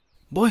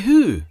 By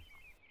who?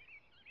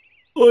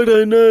 I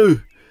don't know.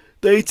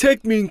 They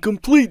attacked me in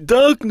complete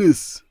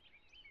darkness.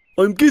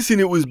 I'm guessing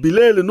it was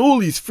Bilal and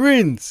all his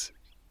friends.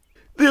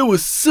 There were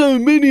so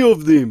many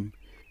of them,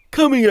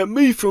 coming at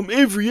me from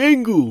every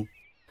angle.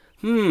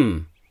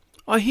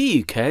 I hear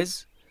you,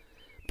 Kaz.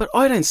 But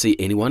I don't see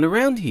anyone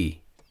around here.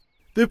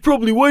 They're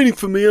probably waiting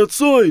for me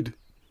outside.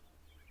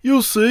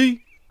 You'll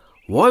see.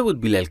 Why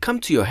would Bilal come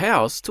to your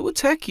house to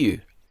attack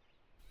you?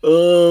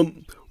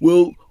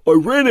 Well, I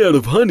ran out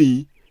of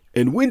honey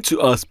and went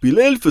to ask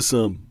Bilal for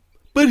some,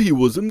 but he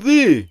wasn't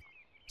there.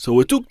 So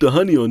I took the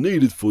honey I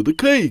needed for the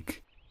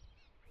cake.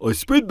 I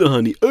spread the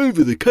honey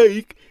over the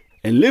cake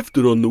and left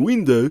it on the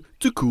window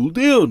to cool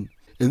down.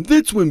 And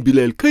that's when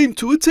Bilal came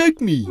to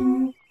attack me.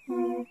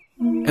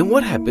 And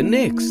what happened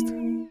next?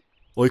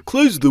 I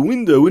closed the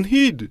window and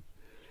hid.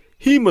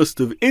 He must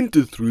have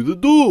entered through the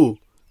door.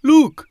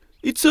 Look,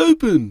 it's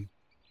open.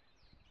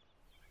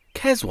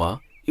 Kazwa,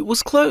 it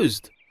was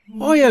closed.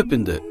 I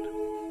opened it.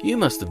 You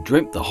must have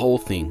dreamt the whole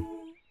thing.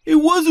 It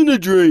wasn't a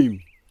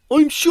dream,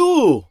 I'm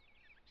sure.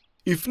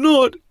 If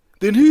not,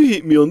 then who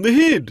hit me on the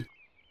head?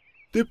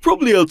 They're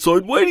probably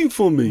outside waiting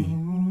for me.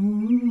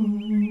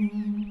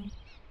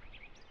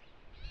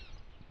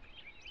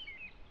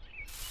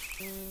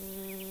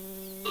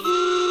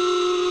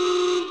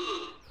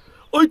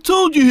 I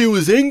told you he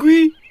was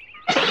angry.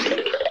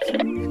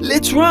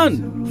 Let's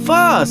run!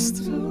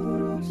 Fast!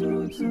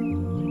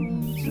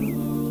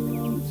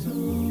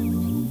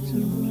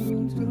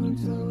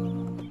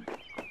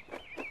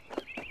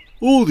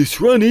 All this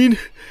running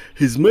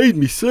has made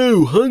me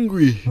so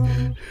hungry.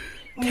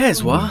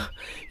 Kazwa,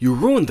 you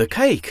ruined the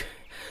cake.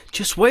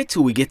 Just wait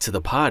till we get to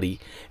the party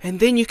and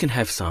then you can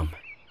have some.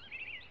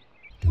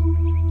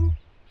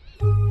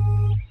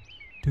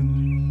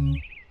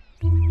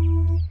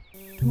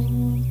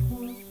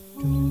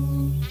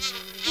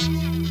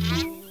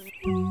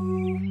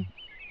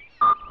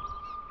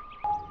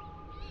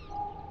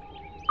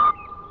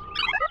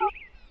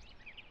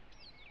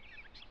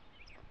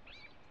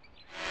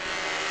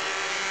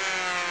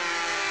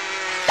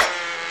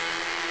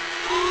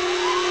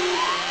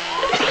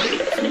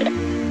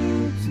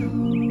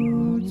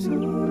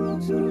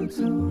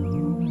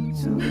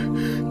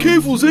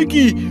 Careful,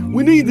 Zaky!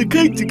 We need the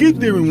cake to get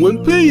there in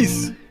one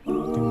piece!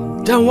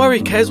 Don't worry,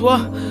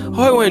 Kazwa.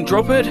 I won't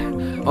drop it.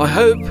 I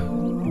hope.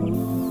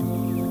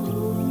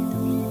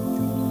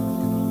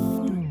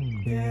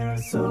 There are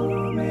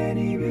so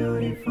many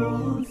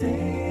beautiful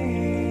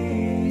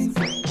things.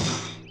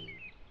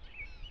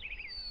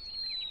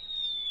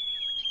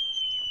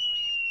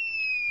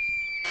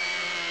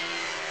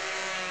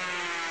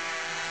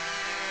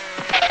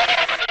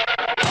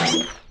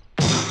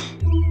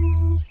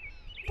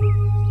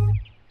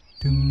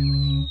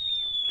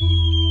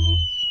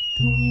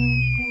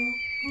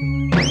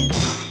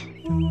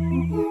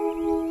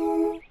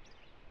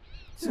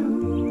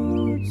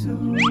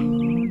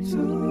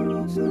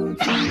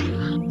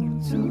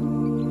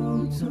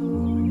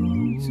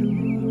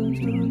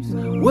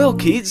 Well,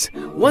 kids,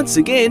 once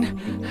again,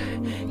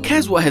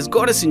 Kazwa has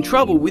got us in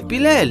trouble with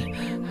Bilal.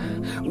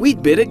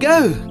 We'd better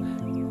go.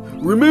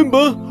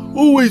 Remember,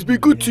 always be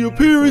good to your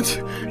parents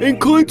and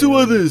kind to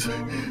others,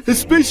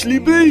 especially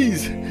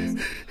bees.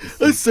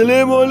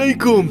 Assalamu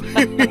alaikum.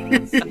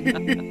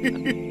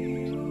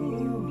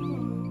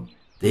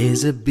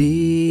 There's a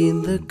bee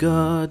in the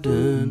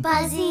garden,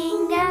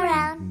 Buzzing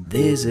around,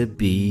 there's a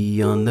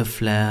bee on the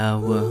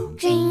flower,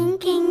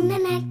 drinking the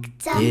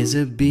nectar. there's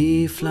a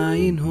bee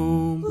flying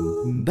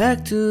home,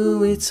 back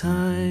to its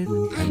hive.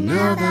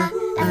 Another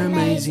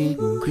amazing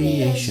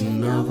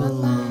creation of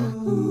Allah.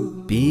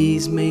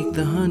 Bees make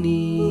the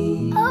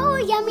honey, Oh,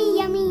 yummy,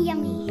 yummy,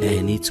 yummy.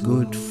 and it's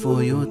good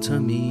for your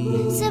tummy.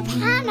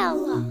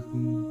 Subhanallah.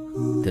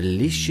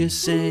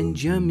 Delicious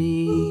and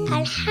yummy,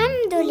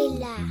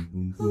 Alhamdulillah.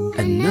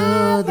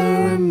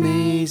 another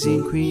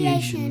amazing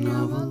creation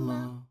of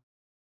Allah.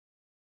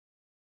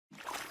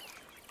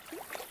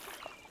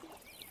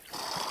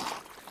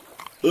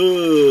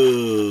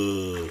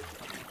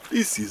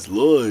 This is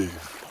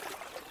life.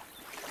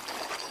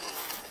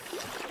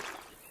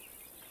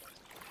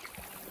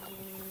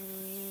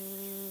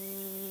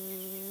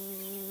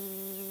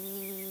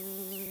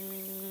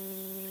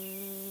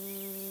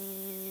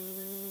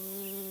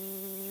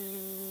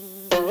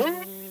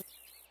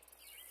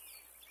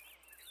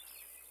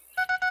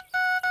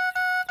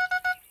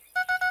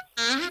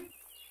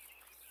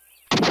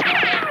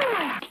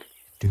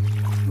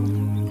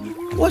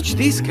 Watch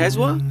this,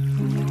 Kazwa.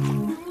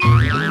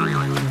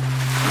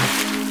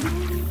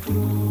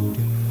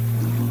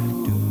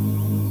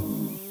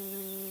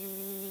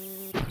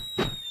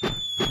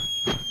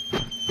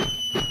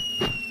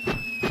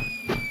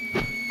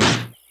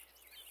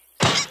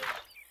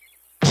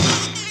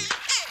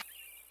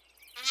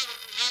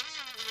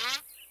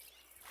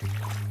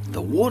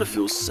 The water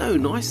feels so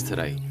nice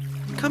today.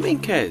 Come in,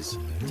 Kaz.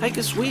 Take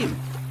a swim.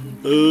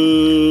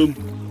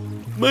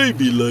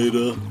 Maybe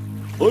later.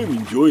 I'm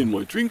enjoying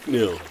my drink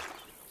now.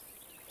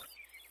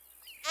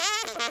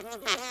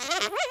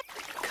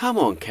 Come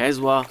on,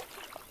 Kazwa.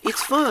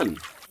 It's fun.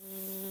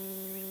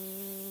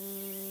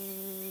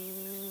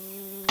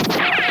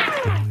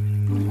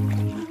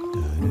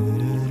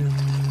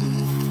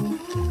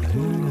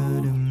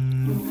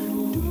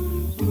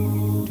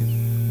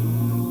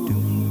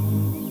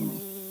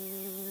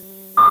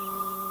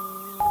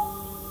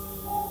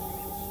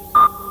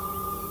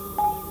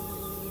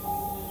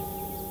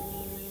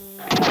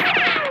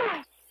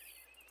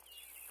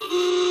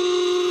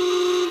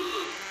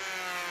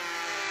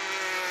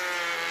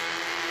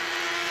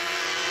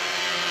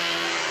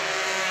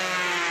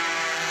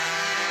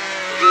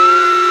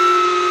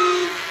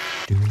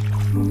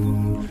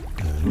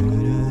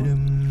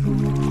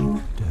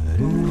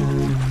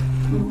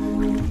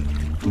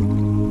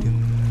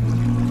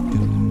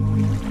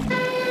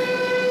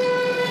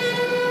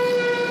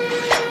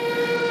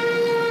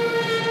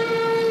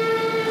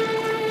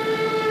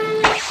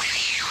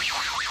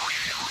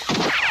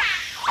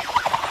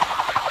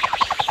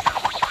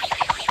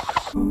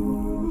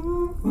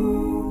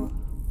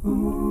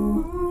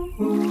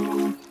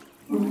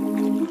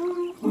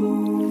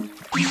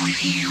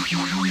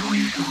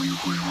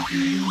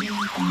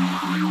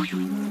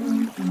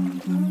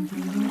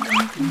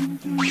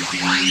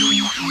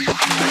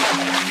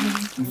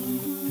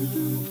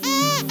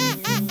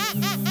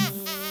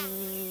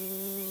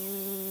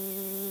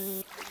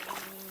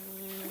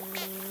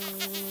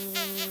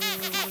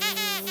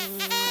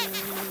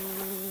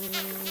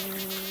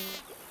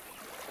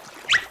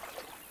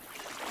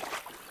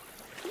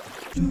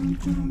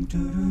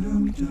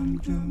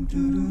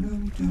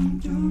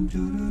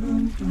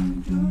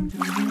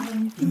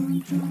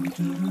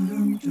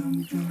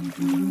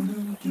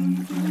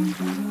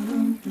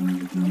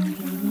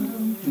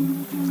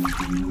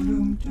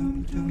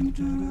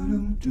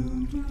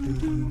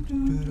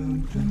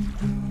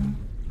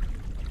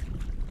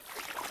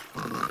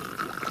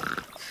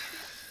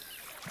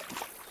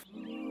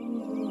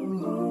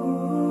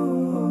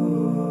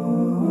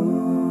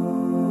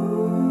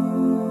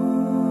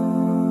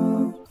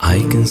 I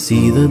can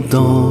see the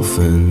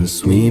dolphins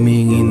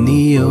swimming in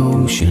the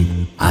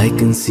ocean. I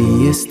can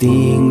see a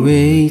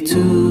stingray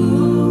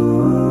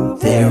too.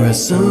 There are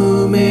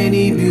so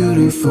many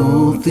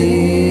beautiful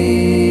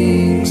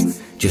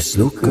things. Just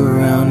look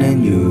around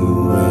and you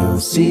will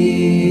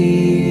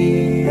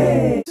see.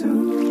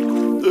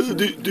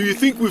 Do you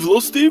think we've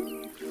lost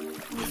him?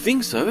 I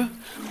think so.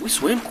 We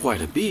swam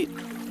quite a bit.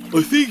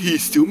 I think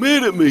he's still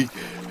mad at me.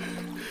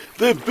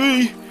 That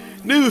bee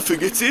never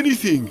forgets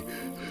anything.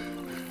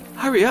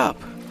 Hurry up.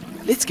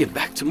 Let's get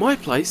back to my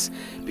place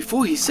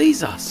before he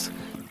sees us.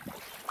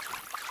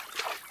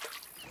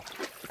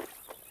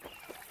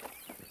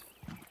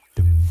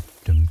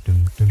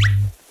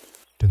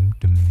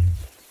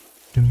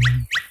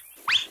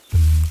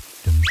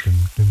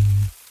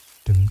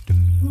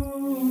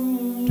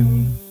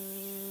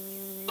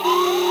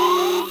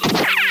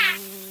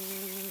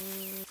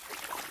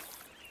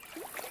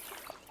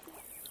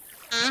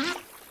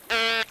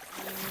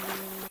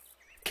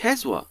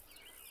 Kazwa,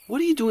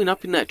 what are you doing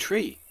up in that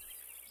tree?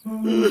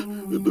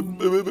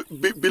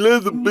 Below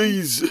the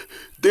bees,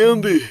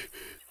 down there.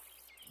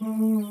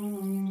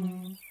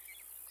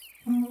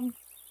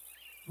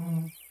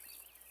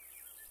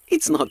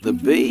 It's not the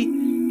bee,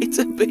 it's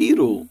a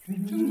beetle.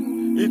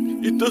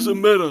 It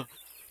doesn't matter.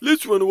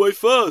 Let's run away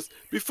fast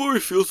before he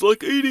feels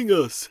like eating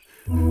us.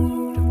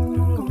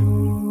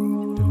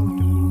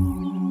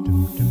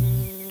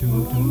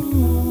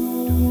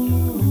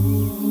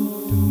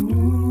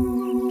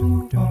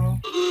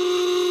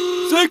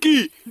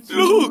 Zaky,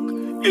 look!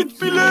 It's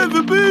Bilal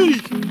the bee!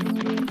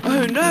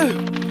 Oh no!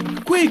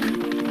 Quick!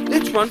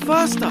 Let's run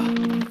faster!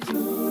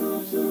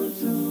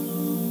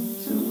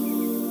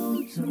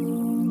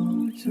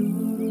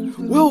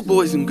 Well,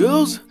 boys and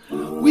girls,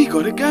 we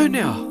gotta go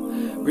now.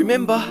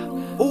 Remember,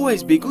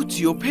 always be good to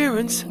your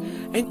parents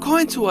and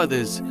kind to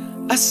others.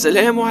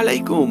 Assalamu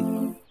alaikum.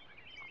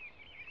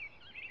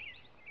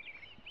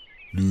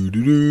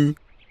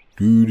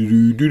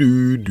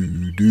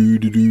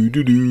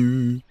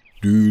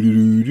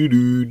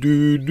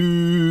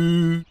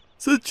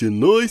 Such a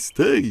nice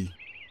day.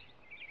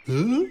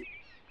 Huh?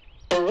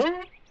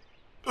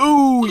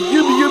 Oh,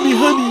 yummy, yummy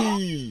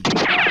honey!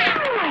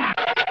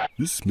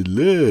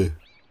 Bismillah.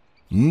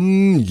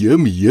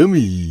 Yummy,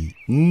 yummy.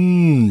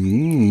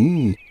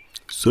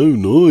 So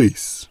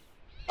nice.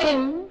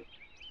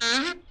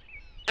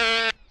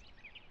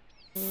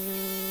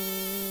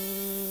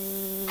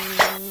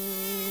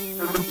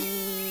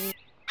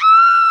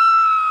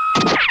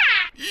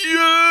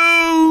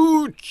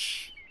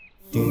 Ouch!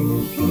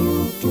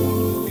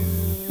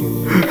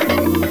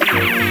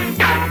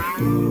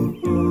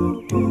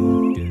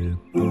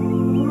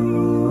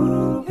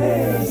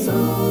 There's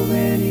so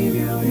many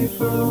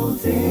beautiful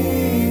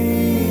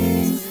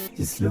things.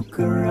 Just look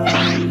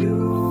around, you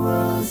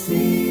will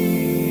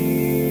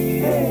see.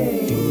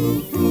 Hey.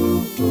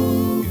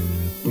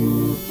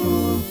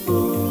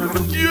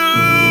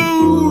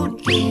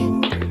 Ouch!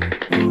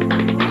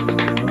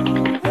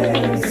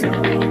 There's so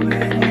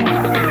many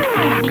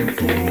beautiful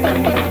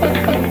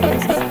things.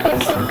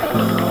 Just look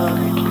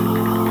around, you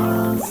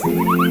will see.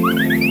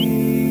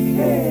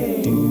 Hey.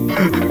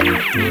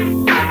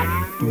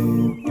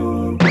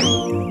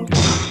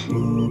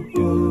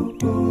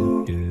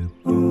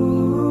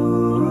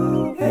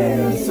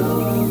 There's so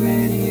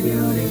many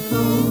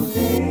beautiful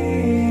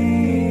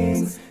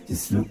things.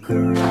 Just look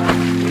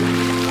around, you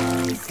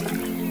will see.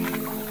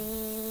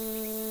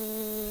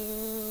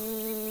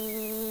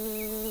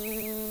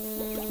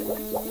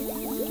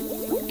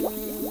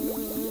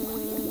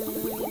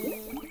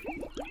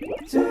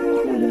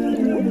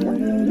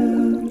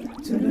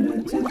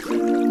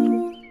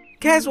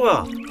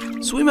 Kazwa,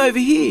 swim over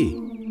here.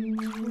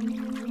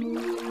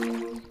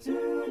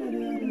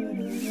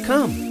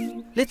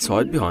 Come, let's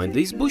hide behind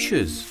these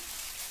bushes.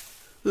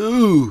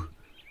 Oh,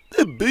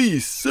 that bee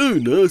is so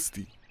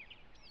nasty.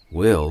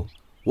 Well,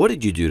 what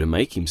did you do to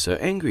make him so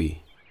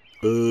angry?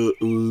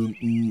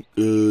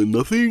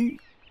 Nothing.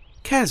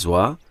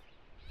 Kazwa,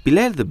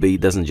 Bilal the bee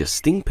doesn't just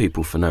sting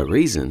people for no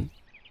reason.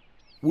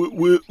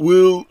 Well,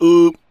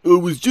 I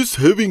was just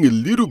having a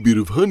little bit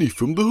of honey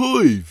from the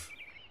hive.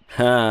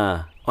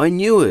 Ha, I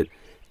knew it.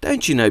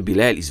 Don't you know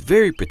Bilal is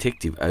very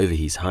protective over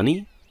his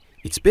honey?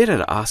 It's better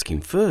to ask him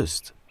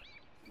first.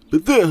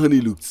 But that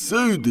honey looked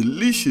so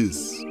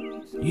delicious.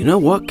 You know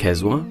what,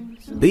 Kazwa?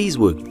 Bees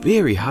work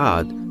very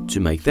hard to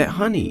make that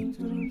honey,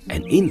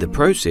 and in the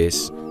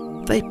process,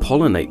 they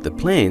pollinate the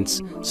plants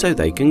so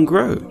they can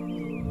grow.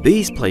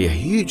 Bees play a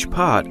huge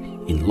part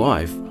in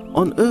life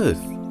on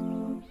Earth.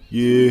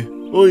 Yeah,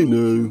 I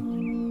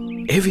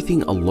know.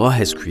 Everything Allah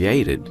has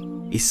created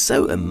is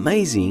so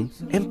amazing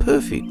and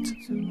perfect,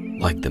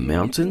 like the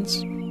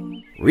mountains,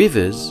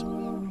 rivers,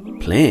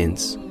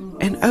 plants,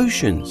 and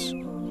oceans.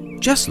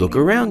 Just look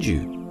around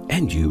you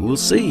and you will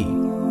see.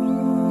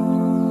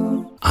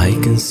 I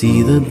can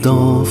see the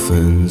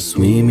dolphins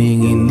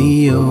swimming in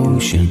the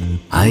ocean.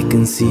 I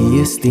can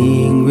see a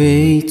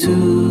stingray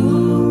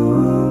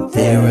too.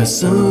 There are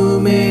so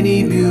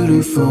many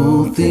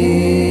beautiful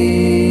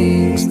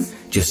things.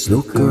 Just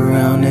look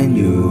around and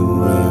you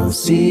will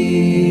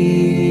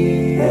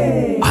see.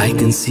 I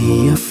can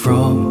see a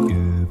frog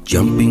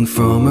jumping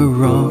from a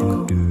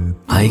rock.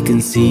 I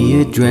can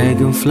see a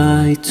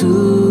dragonfly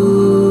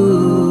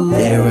too.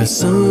 There are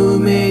so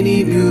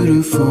many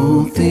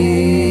beautiful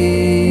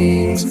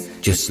things.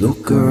 Just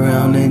look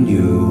around and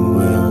you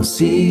will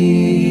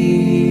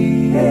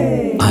see.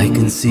 I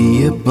can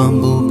see a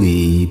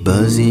bumblebee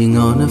buzzing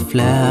on a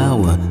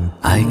flower.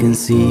 I can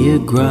see a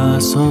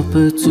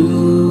grasshopper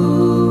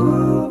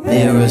too.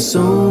 There are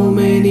so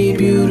many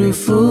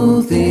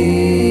beautiful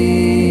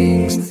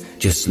things.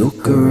 Just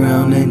look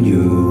around and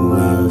you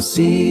will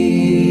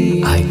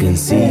see. I can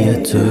see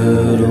a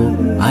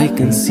turtle, I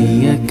can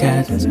see a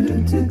cat,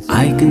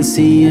 I can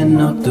see an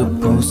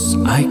octopus,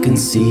 I can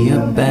see a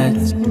bat,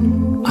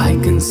 I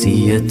can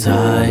see a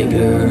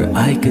tiger,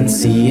 I can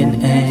see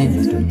an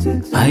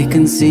ant, I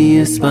can see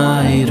a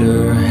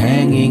spider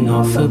hanging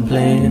off a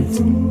plant,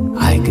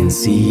 I can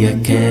see a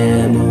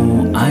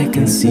camel, I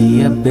can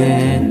see a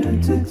bear,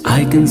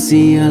 I can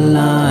see a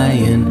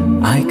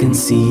lion, I can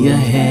see a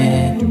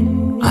hare,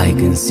 I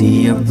can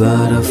see a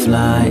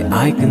butterfly,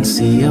 I can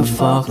see a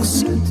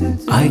fox,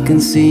 I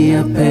can see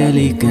a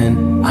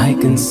pelican, I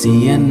can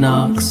see an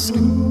ox,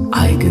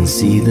 I can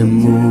see the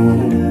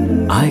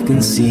moon, I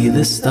can see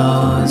the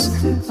stars,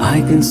 I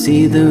can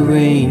see the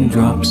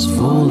raindrops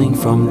falling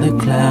from the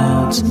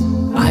clouds,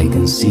 I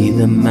can see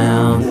the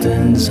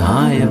mountains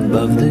high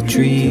above the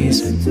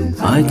trees,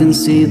 I can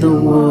see the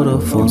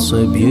waterfalls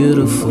so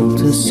beautiful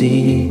to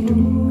see,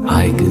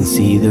 I can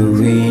see the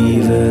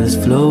rivers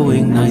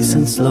flowing nice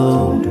and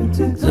slow,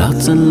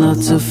 lots and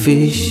lots of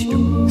fish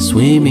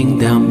swimming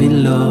down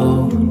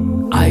below.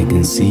 I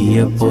can see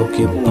a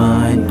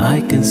porcupine,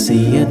 I can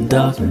see a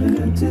duck,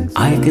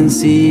 I can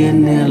see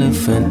an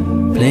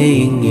elephant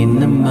playing in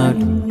the mud.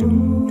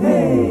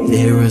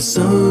 There are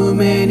so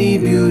many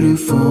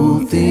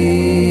beautiful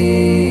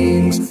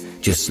things.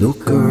 Just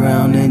look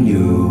around and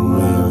you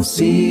will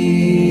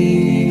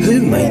see.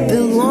 Who made the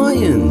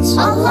lions?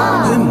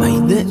 Allah. Who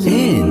made the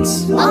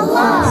ants?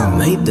 Allah. Who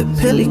made the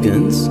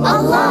pelicans?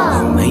 Allah.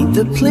 Who made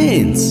the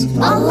plants?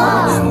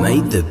 Allah. Who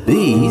made the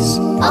bees?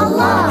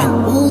 Allah.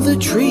 And all the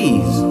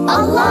trees?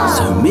 Allah.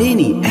 So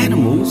many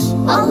animals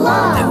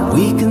Allah. that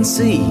we can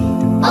see.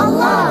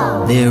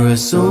 Allah. There are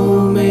so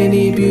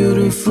many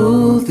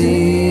beautiful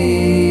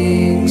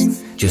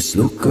things. Just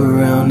look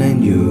around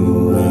and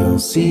you will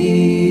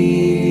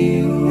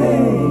see.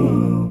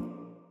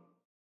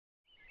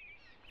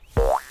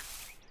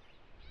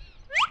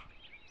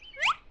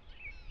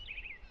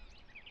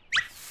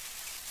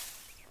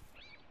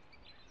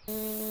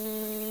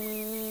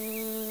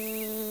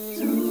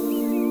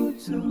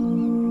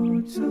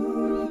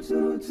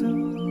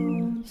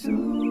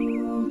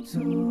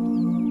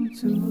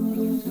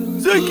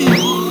 Zaky,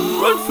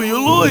 run for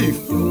your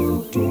life!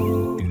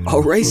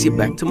 I'll race you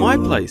back to my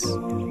place.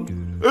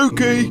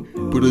 Okay,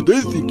 but I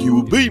don't think you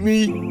will beat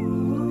me.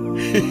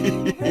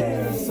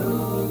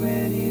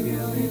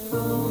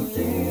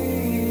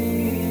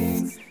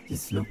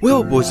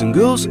 Well, boys and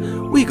girls,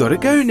 we gotta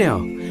go now.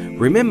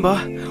 Remember,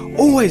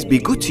 always be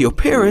good to your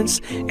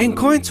parents and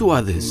kind to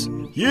others.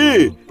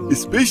 Yeah,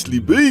 especially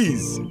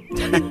bees.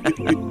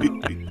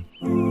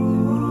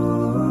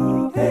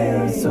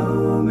 There are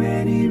so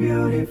many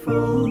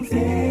beautiful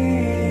things.